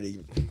when you're ready,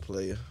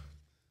 player.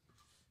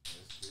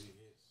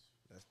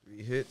 That's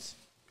 3 hits.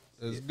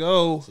 Let's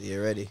go. So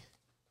you're ready.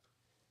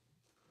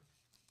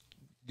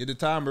 Get the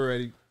timer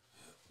ready.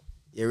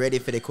 You're ready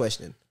for the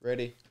question.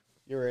 Ready.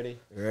 You're ready.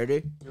 You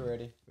ready? You're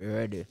ready. You're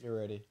ready. You're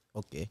ready.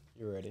 Okay.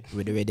 You're ready.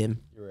 With the rhythm.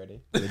 You're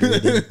ready. With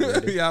the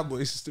rhythm. Y'all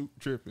boys stupid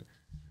tripping.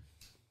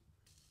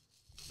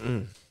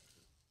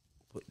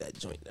 Put that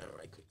joint down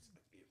right quick.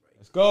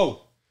 Let's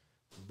go.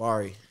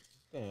 Bari.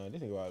 Damn,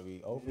 this nigga about to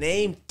be over.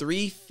 Name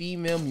 3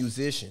 female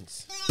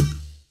musicians.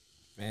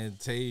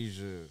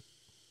 Fantasia.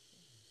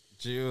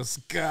 Jill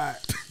Scott.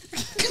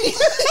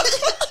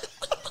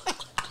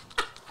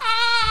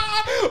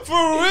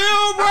 For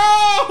real,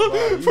 bro.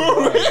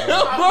 For real,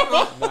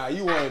 bro. Nah,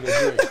 you wanted to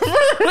drink.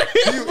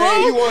 You, bro.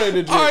 You wanted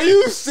to drink. Are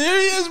you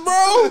serious,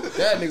 bro?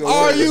 That nigga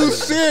Are wanted to you drink.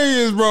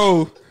 serious,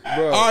 bro?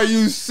 Bro. Are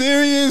you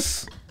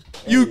serious?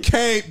 You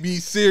can't be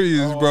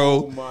serious,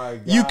 bro. Oh my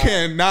God. You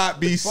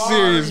cannot be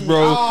serious,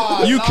 bro.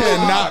 Oh, You no.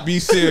 cannot be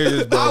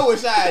serious, I bro.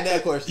 wish I had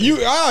that question.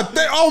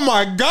 Oh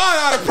my God,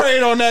 I'd have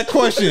prayed on that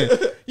question.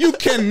 You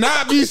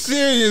cannot be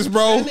serious,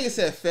 bro. That nigga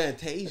said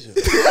Fantasia.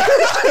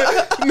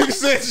 Nigga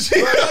said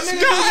Jill That nigga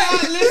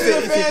Scott. did not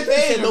listen to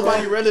Fantasia.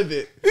 Nobody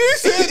relevant. He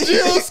said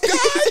Jill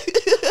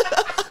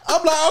Scott.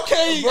 I'm like,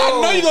 okay, Bro,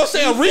 I know you gonna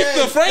say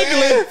Aretha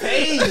Franklin.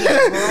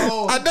 Fantasia,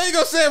 bro. I know you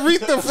gonna say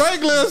Aretha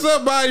Franklin or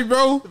somebody,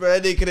 bro. Bro,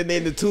 that nigga could have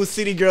named the 2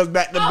 city girls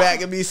back to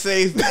back and be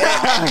safe.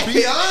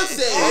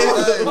 Beyonce.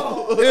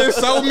 There's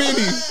so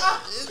many.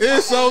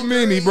 There's so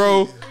many,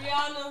 bro.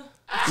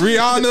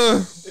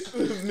 Rihanna.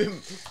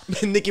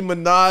 Nicki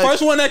Minaj.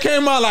 First one that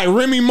came out like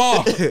Remy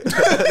Ma.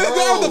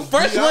 That was the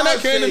first one that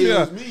came to me. It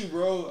was me,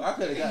 bro. I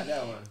could have got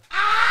that one.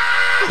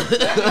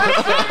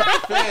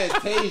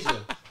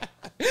 Fantasia.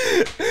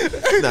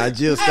 Nah,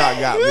 Jill Scott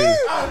got me.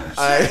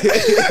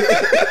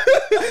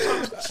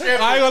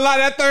 I ain't gonna lie,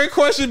 that third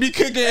question be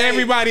kicking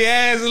everybody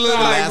ass a little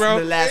like, bro.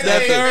 last-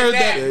 That third,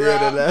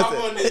 the last-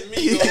 I'm on this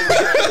meat over,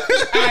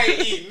 bro. I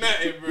ain't eat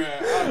nothing, bro.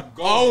 I'm gone.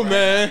 oh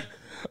man,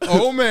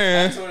 oh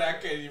man. That's what I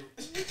can't even.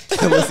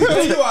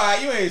 You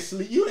alright? You ain't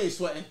sleep. You ain't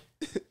sweating.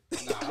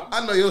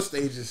 I know your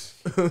stages.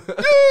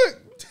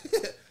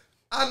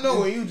 I know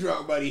when you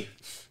drunk, buddy.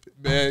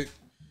 Man,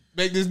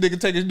 make this nigga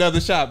take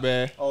another shot,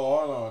 man. Oh,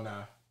 hold on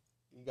now.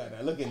 You got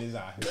that look in his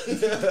eye.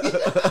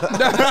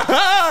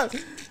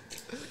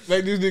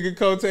 Make this nigga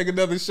Cole take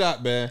another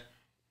shot, man.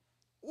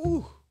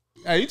 Ooh.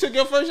 Hey, you took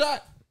your first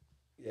shot?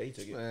 Yeah, he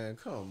took it. Man,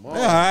 come on.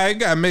 Yeah, I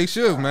gotta make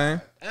sure,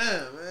 man.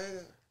 Damn, man.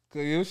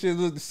 Cause your shit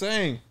look the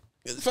same.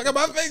 Fuck up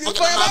my face. Fuck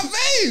up my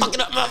face.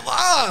 Fucking up my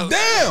vibe.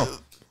 Damn.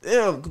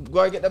 Damn, go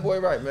ahead, get that boy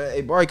right, man.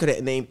 Hey, Barry could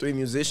have named 3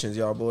 musicians,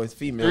 y'all boys.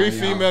 Female. 3 y'all.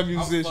 female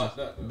musicians.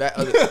 Back,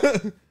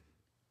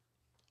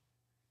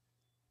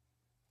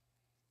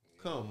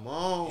 Come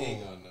on.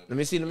 let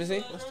me see.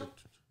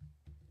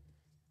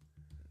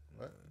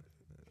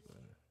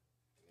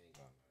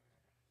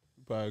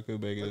 Probably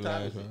could make it What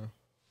time last is it? round.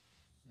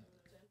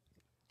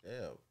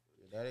 Yeah.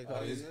 That ain't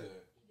called you yet?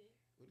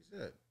 What he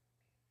said?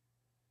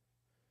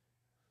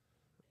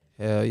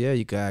 Hell yeah,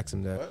 you could ask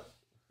him that. What?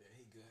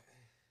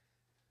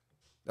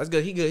 That's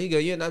good. He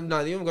good. Yeah,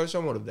 nah, you don't gotta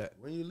show more of that.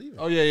 When you leaving?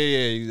 Oh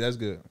yeah. That's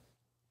good.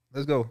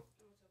 Let's go.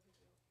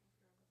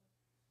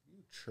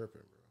 You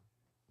tripping,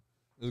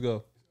 Let's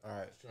go. bro. All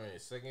right. Trying your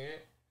second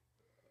hit?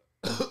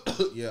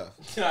 Yeah.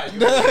 Nah, you Yeah,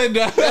 bro.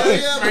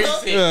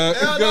 crazy. Hell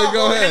no, Go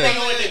bro. ahead. That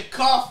nigga went in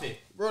coffin.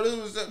 Bro, this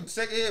was the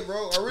second hit,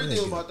 bro. Originally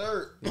it was my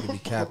third. You be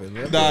capping,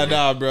 man.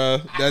 Nah, bro.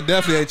 That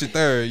definitely ain't your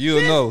third.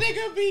 You'll know.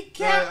 Nigga be All right,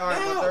 capped all right,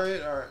 my out. third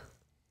hit. All right.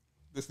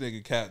 This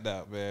nigga capped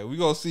out, man. We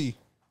gonna see.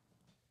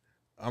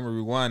 I'm gonna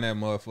rewind that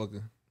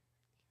motherfucker.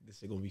 This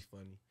shit gonna be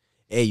funny.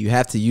 Hey, you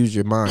have to use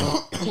your mind.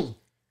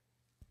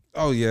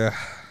 Oh yeah.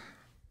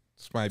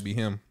 This might be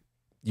him.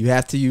 You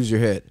have to use your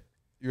head.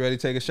 You ready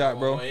to take a shot, One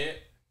bro? more hit?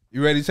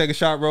 You ready to take a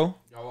shot, bro?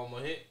 Y'all want more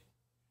hit?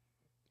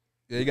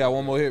 Yeah, you got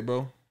one more hit,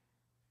 bro.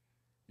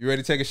 You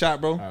ready to take a shot,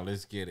 bro? All right,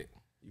 let's get it.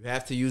 You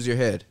have to use your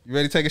head. You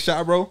ready to take a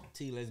shot, bro?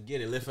 T, let's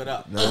get it. Lift it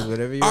up. No,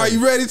 whatever you. Are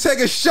you ready to take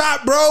a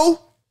shot, bro?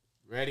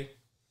 Ready?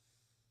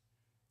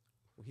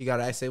 He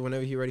gotta say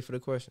whenever he ready for the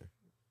question.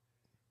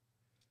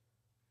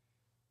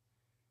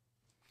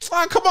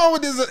 Ah, come on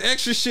with this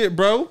extra shit,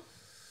 bro.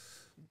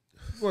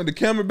 You want the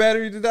camera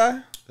battery to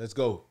die? Let's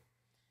go.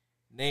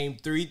 Name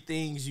 3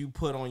 things you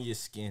put on your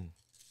skin.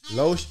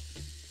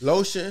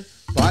 Lotion,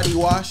 body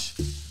wash,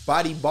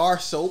 body bar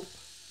soap,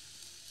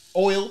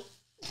 oil.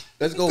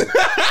 Let's go.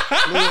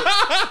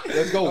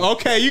 Let's go.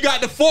 Okay, you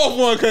got the 4th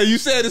one because you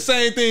said the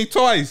same thing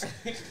twice.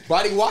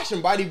 Body wash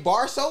and body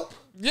bar soap.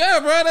 Yeah,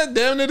 bro, that's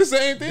damn near the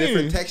same thing.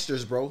 Different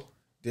textures, bro.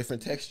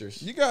 Different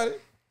textures. You got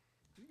it.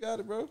 You got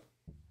it, bro.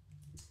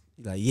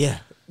 He like, yeah.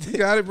 You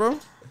got it, bro.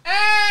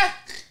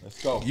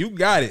 Let's go. You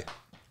got it.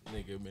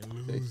 Nigga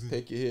been losing.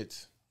 Take your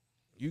hits.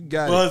 You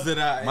got Buzz it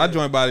out. it. My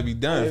joint about to be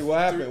done. Hey, what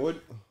happened?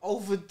 What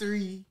Over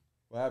 3.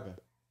 happened?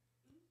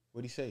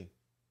 What'd he say?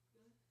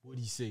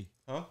 What'd he say?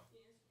 Huh?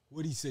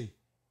 What'd he say?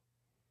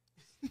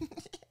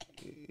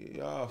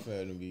 Y'all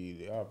finna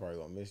be. Y'all probably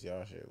gonna miss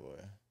y'all shit, boy.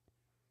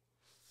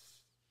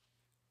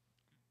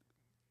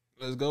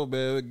 Let's go,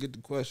 man. Get the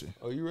question.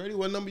 Oh, you ready?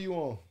 What number you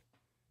on?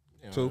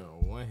 Yeah, 2.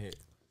 One hit.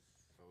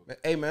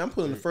 Hey, man, I'm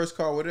pulling the first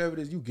card. Whatever it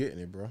is, you getting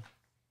it, bro.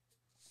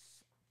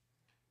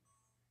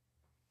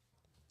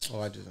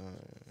 Oh, I just.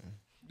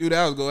 Dude,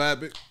 that was go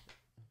epic.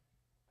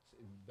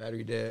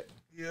 Battery dead.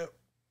 Yep.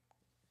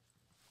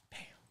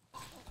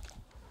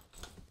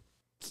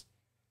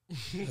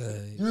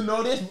 You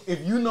know this.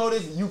 If you know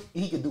this,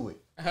 he could do it.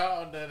 I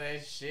don't know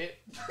that shit.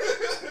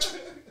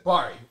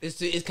 Barry.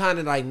 It's kind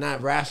of like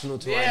not rational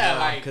to right Yeah, now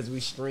like- because we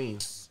stream.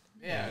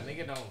 Yeah,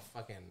 nigga don't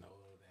fucking know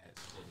that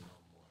shit no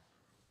more.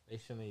 They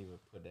shouldn't even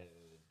put that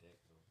in the deck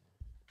no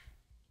more.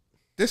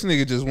 This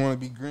nigga just want to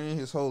be green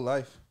his whole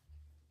life.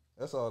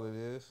 That's all it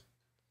is.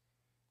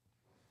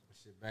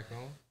 Shit back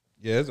on.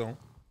 Yeah, it's on.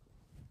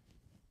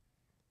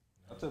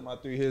 I took my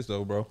 3 hits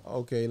though, bro.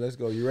 Okay, let's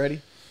go. You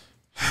ready?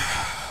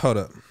 Hold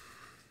up.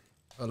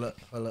 Hold up.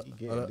 You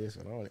getting this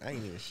one? I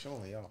ain't even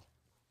showing y'all.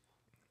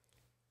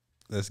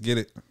 Let's get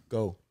it.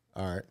 Go.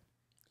 All right.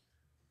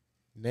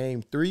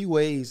 Name 3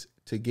 ways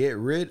to get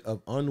rid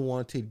of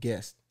unwanted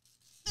guests.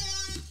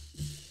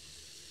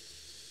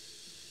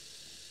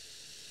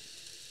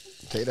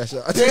 Take that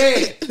shot.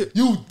 Dead.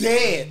 You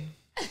dead.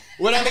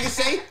 What that nigga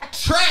say?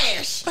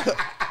 Trash.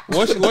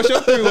 What's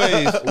your 3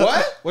 ways?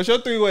 What? What's your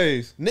 3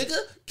 ways? Nigga,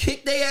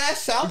 kick their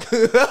ass out.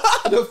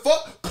 The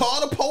fuck?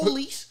 Call the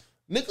police.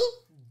 Nigga.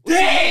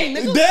 Dead.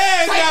 Nigga.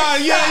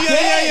 Damn,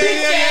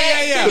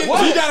 yeah.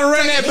 What? You gotta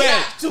run that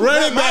back.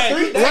 Run it back.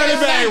 Run it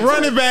back.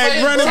 Run it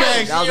back. Run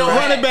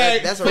it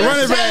back. That's a Run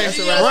it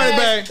rational- back. Run it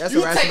back. That's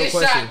You a take rational a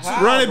question.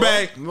 shot. Run it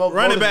back.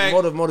 Run it back.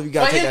 Motive, you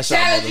gotta But take him that shot.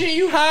 challenging Motive.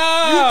 you,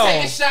 How? you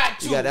take a shot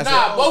too. Yeah, that's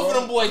Nah, it. both of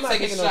them boys I'm not take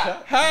a taking no shot.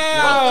 shot.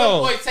 How?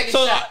 Boy, take a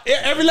So shot.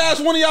 every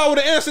last one of y'all would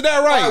have answered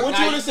that right. What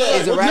you would have said?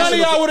 It's a None of rational-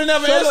 y'all would have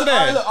never answered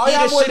that. All He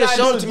y'all just boys should have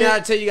gotta shown do to is me how to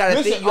give- tell you gotta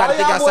Listen, think. You gotta all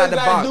think y'all outside boys the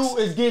gotta box. do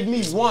is give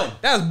me one.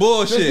 That's Just give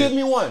bullshit.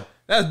 me one.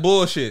 That's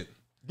bullshit.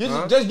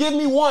 Just give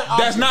me one.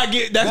 That's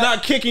option.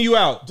 not kicking you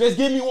out. Just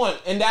give me one,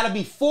 and that'll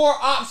be 4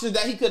 options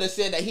that he could have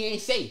said that he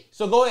ain't say.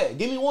 So go ahead,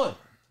 give me one.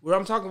 What are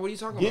you talking Give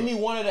about? me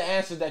one of the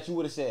answers that you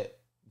would have said.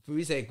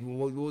 We say,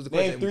 what was the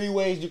Name question? 3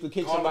 ways you could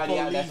kick Call the somebody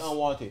out that's police.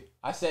 unwanted.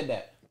 I said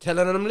that.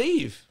 Telling them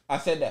leave. I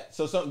said that.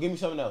 So give me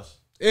something else.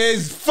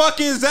 It's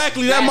fucking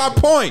exactly. That's my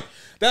point.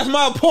 That's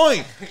my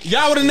point.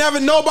 Y'all would have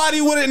never.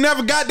 Nobody would have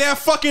never got that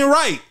fucking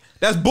right.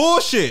 That's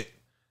bullshit.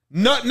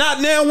 Not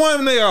now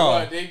one of y'all.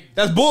 Bro, they-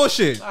 That's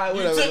bullshit. All right,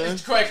 You whatever, took man.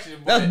 this question,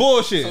 boy. That's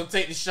bullshit. So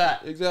take the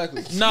shot.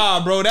 Exactly.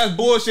 Nah, bro, that's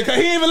bullshit. Cause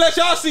he didn't even let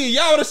y'all see it.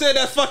 Y'all would have said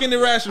that's fucking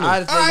irrational. I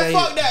just All right, think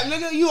fuck that,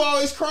 nigga. You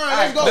always crying.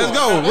 Let's go. Let's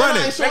go. Run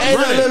it. Hey,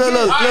 Run it.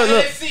 look. Alright,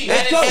 let's see. Let's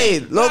Let's go. Hey,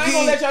 see. low I ain't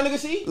gonna let key, y'all niggas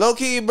see. low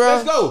key, bro.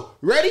 Let's go.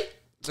 Ready?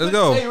 Let's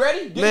go. Hey,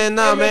 ready? Get Man,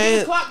 nah, get man.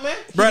 the clock, man.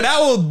 Bro, that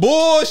was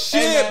bullshit,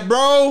 Hey, man.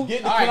 bro.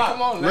 Get the All right, clock.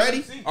 come on, let Ready?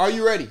 me see. Are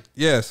you ready?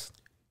 Yes.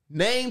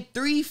 Name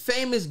 3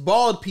 famous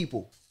bald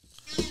people.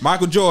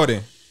 Michael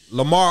Jordan,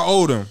 Lamar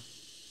Odom,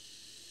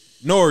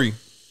 Nori.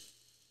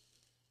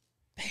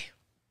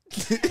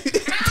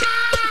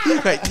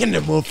 Right, get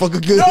that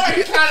motherfucker good.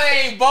 Nori kinda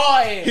ain't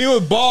bald head. He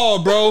was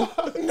bald, bro.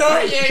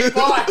 Nori ain't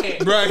bald head.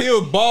 Bro, he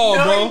was bald,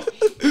 bro.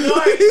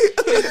 Nori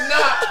is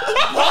not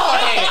bald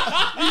head.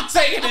 You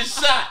taking a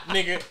shot,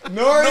 nigga.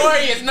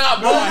 Nori is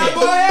not bald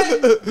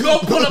head. Go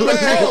pull up a drink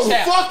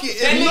champ. Fuck it.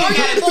 That nigga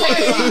got a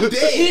tape line.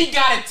 He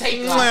got a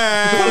tape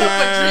line. Pull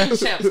up a drink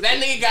champs. That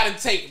nigga got a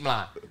tape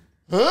line.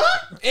 Huh?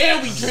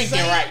 And we drinking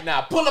right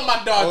now. Pull up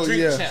my dog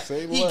drink yeah, champ.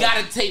 same He line. got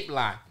a tape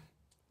line.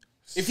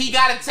 If he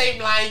got a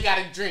tape line, he got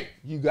a drink.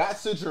 You got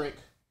to drink.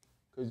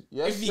 'Cause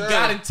yes, If he sir.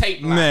 got a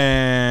tape line,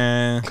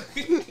 Man. pull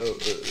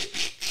it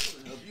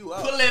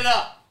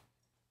up.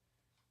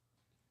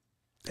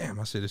 Damn,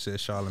 I should have said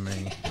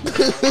Charlemagne.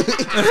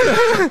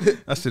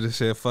 I should have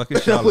said fucking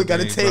Charlemagne. We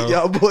gotta take bro.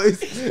 y'all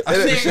boys. I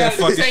should have said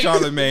fucking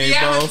Charlemagne, He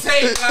got bro. a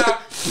tape line.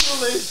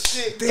 Pull his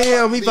shit.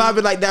 Damn, he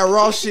vibing like that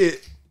raw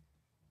shit.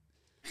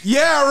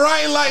 Yeah,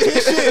 right. Like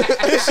his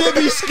shit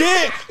be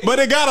skint, but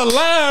it got a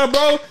line,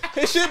 bro.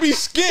 His shit be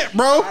skint,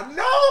 bro.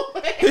 No,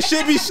 His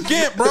shit be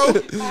skint, bro.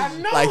 I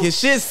know. Like his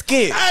shit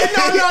skint. Hey,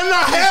 no,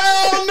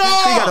 hell no.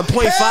 He got a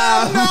 .5.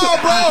 Hell no,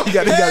 bro. He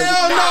got a-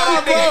 Hell no,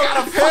 Nah, bro. nigga got a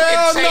fucking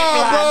Hell tape no,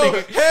 line, bro.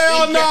 nigga.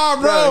 Hell He no,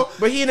 bro.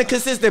 But he in a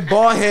consistent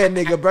bald head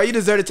nigga, bro. You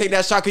deserve to take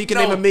that shot because you can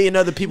No. name a million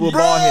other people with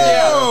Bro. bald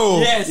head. Bro.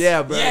 Yes.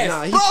 Yeah, bro. Yes.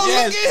 Nah, he- Bro,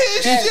 Yes. look at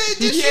his Yes. shit.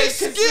 This He shit is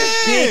consistent. He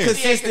ain't skint.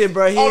 consistent,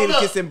 bro. He Oh, ain't look.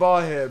 kissing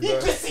bald head, You bro.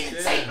 can see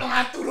the tape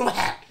line through the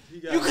hat.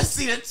 You can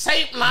see the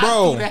tape line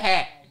Bro. through the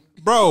hat.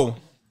 Bro, what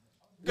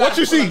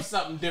Gotta you pull see? up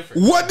something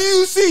different. What do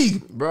you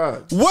see?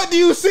 Bro. What do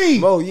you see?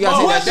 Mo, you gotta Oh,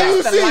 take what that do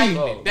you shot. the see?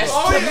 lightning. That's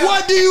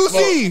What do you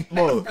see?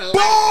 Mo.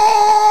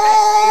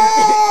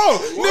 Ball!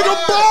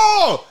 Nigga,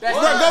 ball! That's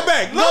Bro, go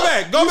back, go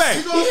back, go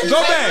back,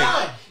 go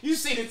back. You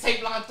see the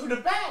tape line through the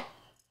back.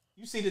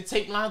 You see the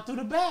tape line through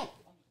the back.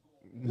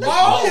 Oh,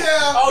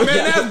 yeah. Oh, Man,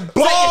 yeah. that's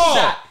ball.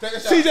 Take a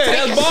shot. CJ, Take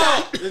that's a ball.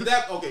 shot. Is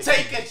that okay?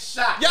 Take a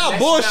shot. Y'all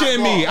That's bullshitting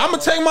not me. ball. I'm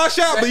gonna take my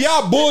shot, but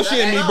y'all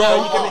bullshitting me,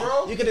 bro.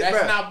 bro. You can, That's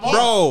bro. not ball.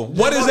 Bro,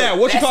 what is that?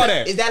 What you That's call a-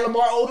 that? Is that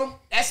Lamar Odom?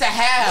 That's a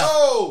half.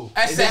 No.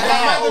 That's Is a that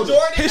half. Michael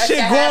Jordan? His That's shit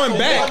a growing half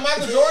back.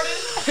 Michael Jordan?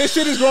 His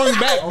shit is growing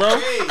back, bro.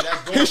 Hey,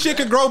 that's going His shit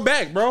could grow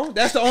back, bro.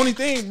 That's the only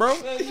thing, bro.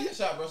 Take a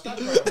shot, bro. Stop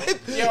crying.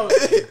 Yo,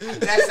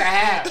 that's a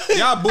half.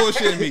 Y'all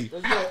bullshitting me.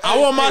 I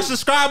want my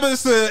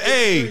subscribers to,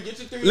 hey,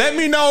 let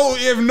me know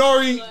if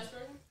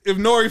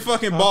Nori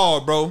fucking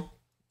bald, bro.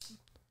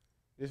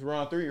 This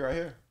round 3 right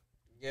here.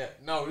 Yeah,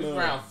 no, this is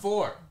round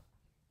 4.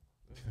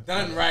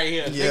 Done right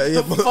here. Yeah, Nigga,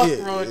 yeah, fuck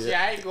yeah, wrong with you.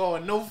 I ain't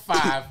going no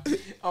 5.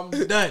 I'm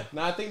done.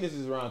 Nah, I think this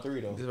is round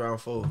 3 though. This is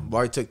round 4.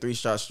 Barry took 3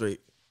 shots straight.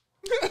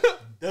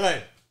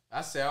 Done.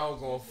 I said I was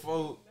going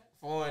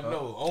 4 and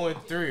 0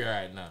 and 3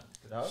 right now.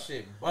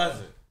 Shit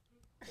buzzing.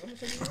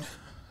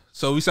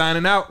 So we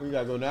signing out. We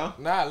gotta go now.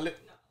 Nah,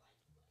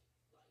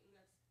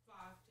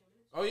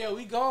 oh yeah,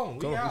 we gone.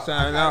 We out.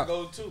 signing I out.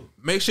 gotta go too.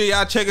 Make sure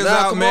y'all check us Nah,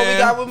 out, come on,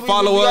 man.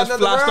 Follow we got us,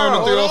 another round.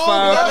 FlyStoner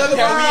 305. Hold on,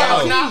 Yeah, we out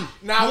round. now.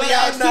 Now we out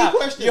ask now. 2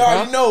 questions. You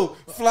already know.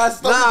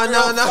 FlyStoner.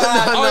 Nah.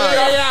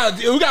 Oh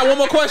yeah. We got one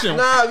more question.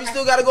 Nah, we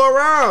still gotta go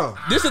around.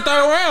 This the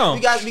 3rd round.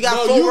 We got 4 you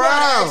gotta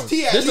rounds. ask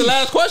T at This the least.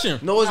 last question.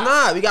 No, it's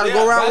not. We gotta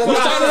go round that's one We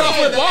what more I'm started time. off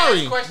saying. with The last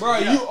Barry. question, Bro,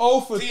 yeah. you 0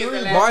 for T is the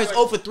 3. last Barry's question.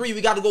 0 for 3.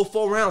 We gotta go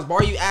 4 rounds.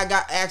 Barry, you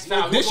got asked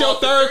Nah, 4. we This your going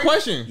for 3rd 3?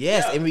 question.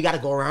 Yes, and we gotta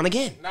go around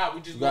again. Nah,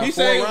 we just got got He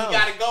 4 said- rounds. We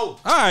gotta go.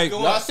 All right. Go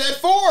Y'all on. said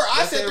 4.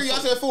 I said 3. Y'all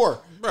said 4.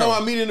 Come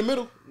on, meet in the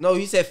middle. No,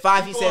 he said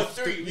 5. He We said going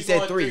 3. 3. We He said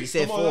going 3. 3. He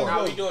said Come on, 4.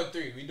 Nah, we doing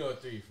 3. We doing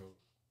 3, fool.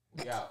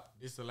 We out.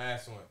 This the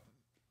last one.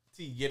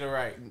 T, get it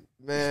right.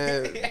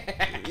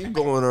 Man, you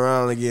going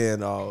around again,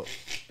 dog.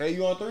 Hey,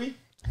 you on 3?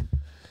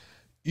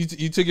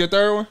 You took your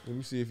 3rd one? Let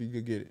me see if you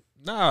could get it.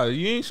 Nah,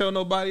 you ain't show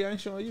nobody. I ain't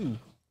showing you.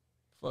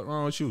 Fuck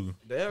wrong with you?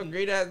 Damn,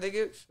 great ass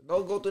nigga.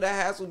 Don't go through that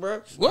hassle,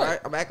 bro. What? All right,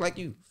 I'm acting like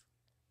you.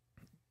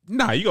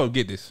 Nah, you gonna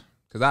get this.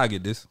 Cause I'll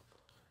get this.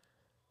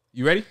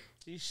 You ready?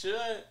 He should.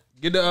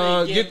 Get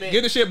the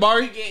get the shit,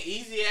 Barry. We get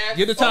easy ass.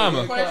 Get the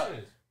timer.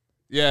 questions.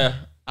 Yeah.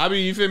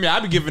 You feel me? I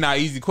be giving out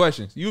easy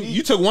questions.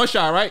 You took 1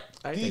 shot, right?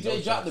 I ain't take DJ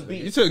no dropped the shots,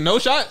 beat. You took no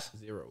shots?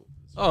 0.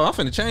 Oh, I'm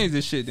finna change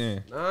this shit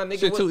then. Nah, nigga,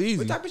 Shit what, too easy.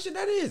 What type of shit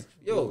that is?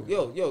 Yo,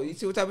 you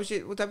see what type of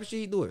shit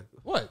he doing?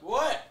 What?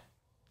 What?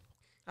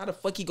 How the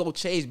fuck he gonna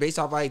change based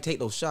off I ain't take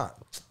no shot?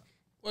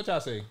 What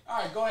y'all say? All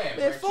right, go ahead.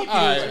 Man, bro. fuck Keep you.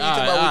 All it right, moving. all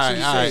right, about what all you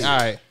right, all right, say. all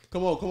right.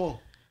 Come on.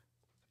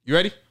 You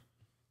ready?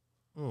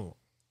 Oh.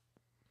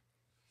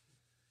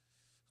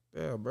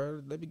 Yeah,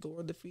 bro. Let me go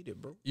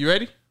undefeated, bro. You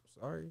ready?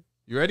 Sorry.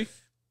 You ready?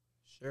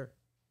 Sure.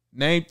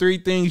 Name 3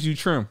 things you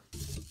trim.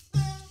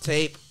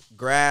 Tape,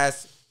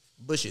 grass,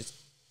 bushes.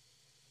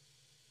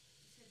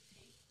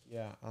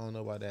 Yeah, I don't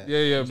know about that.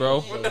 Yeah,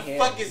 bro. What the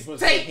fuck is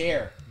Supposed to say tape?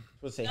 hair.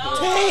 Supposed to say No,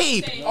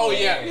 hair. Tape. Oh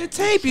yeah. Yeah,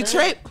 tape. You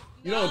tape.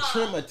 You don't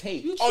trim a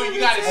tape. Oh, you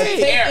gotta say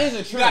Tape hair. is a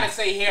You trim. gotta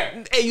say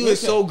hair. Hey, you look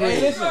so Hey,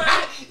 great. listen.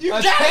 You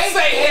A gotta tape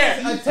say is-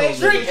 hair. a tape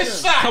Drink is a a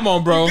trim. shot. Come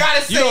on, bro. You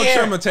gotta say You don't hair.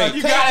 trim a tape.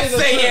 You tape gotta is a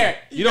say trim. hair.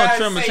 You don't gotta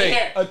trim a say tape.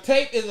 hair. A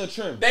tape is a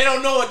trim. They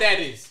don't know what that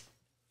is.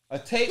 A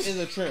tape is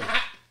a trim.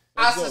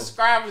 Our Let's go.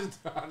 subscribers.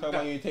 Talk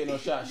about you ain't take no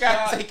shot. You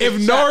gotta Shot. take a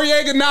If shot.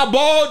 Noriega not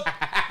bald,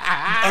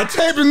 a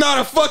tape is not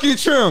a fucking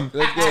trim.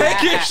 Let's go.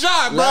 Take your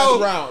shot, Last bro.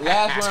 round.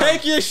 Last round.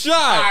 Take your All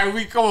shot.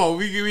 right, come on.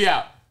 We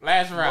out.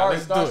 Last round. Alright,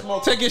 Let's start do it.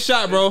 smoking. Take your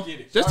shot, bro. Let's get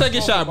it. Just take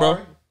your shot, bro.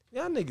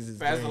 Y'all niggas is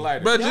Pass the green.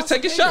 lighter. Bro, Y'all just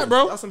take your some shot, haters.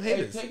 bro. Y'all some Hey,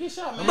 haters. take your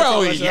shot, man.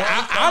 Bro, Take your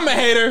shot. I'm a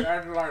hater.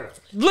 Pass the lighter.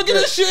 Look at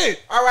this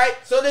shit. All right,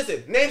 so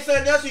listen. Name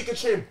something else you can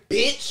trim,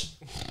 bitch.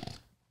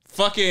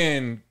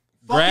 Fucking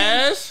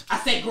grass, I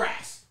said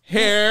grass.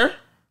 hair.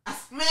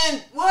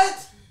 Man,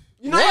 what?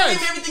 You know What? you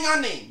name everything I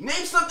named.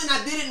 Name something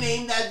I didn't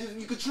name that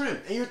you could trim.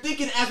 And you're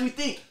thinking as we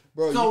think.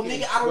 Bro, So, you can-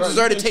 nigga, I don't bro,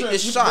 deserve you to can take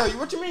this trim. shot. Bro,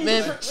 what you mean?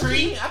 Man, What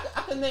tree?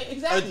 I can name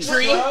exactly. A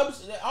tree?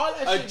 Shrubs, all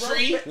that A shit, bro.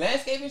 tree?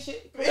 Landscaping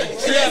shit. Yeah,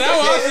 that's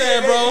what I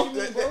said,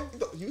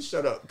 bro. You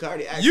shut up,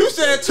 Cardi. You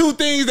said 2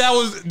 things that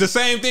was the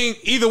same thing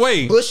either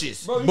way.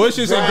 bushes. Bro, you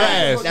Bushes can- and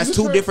grass. That's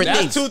 2 different That's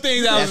things. 2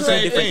 things that was the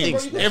That's same two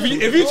different thing.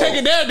 things. If you take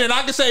it there, then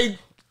I can say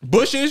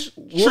bushes,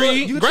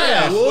 tree, You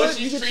grass. trim Wood, Bushes,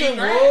 you can tree, trim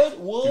grass. You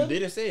wood.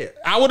 didn't say it.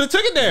 I would have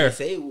took it there.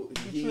 Say wood.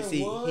 He ain't trim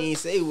say wood. he ain't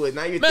say wood.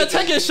 Now you're Man, thinking,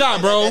 take your shot,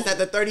 bro. That's at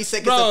the 30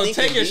 seconds. Bro, of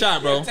thinking, take your B.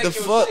 shot, bro. Take The your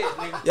fuck, shit,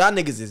 nigga. y'all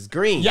niggas is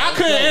green. Y'all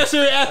couldn't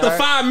answer it after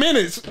 5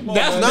 minutes. That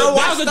No,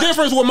 was the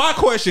difference with my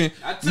question.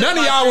 I took None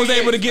of my y'all was 3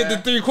 able to hits, get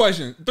man.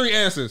 the 3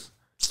 answers.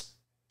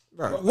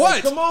 Bro,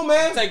 What? Come on,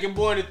 man. Taking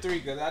more than 3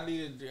 because I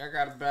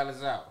gotta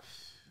balance out.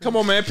 Come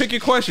on, man. Pick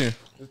your question.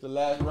 It's the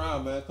last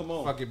round, man. Come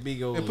on. Fucking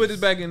big old. And put this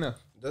back in there.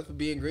 That's for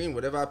being green.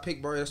 Whatever I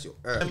pick, bro, that's your.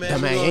 Man, That we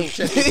man gonna ain't.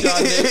 check this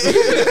out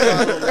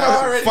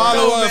next.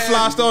 Follow us,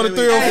 FlyStoner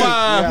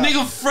 305.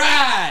 Nigga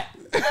fried.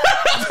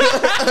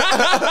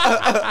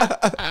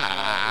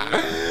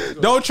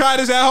 Don't try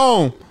this at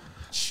home.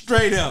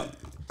 Straight up.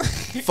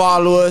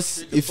 Follow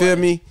us. You feel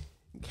me?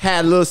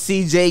 Had little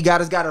CJ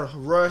got a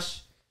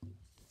rush.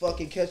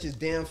 Fucking catch his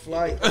damn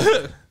flight.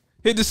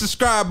 Hit the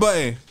subscribe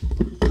button.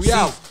 We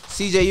out.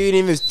 CJ, you didn't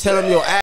even tell him your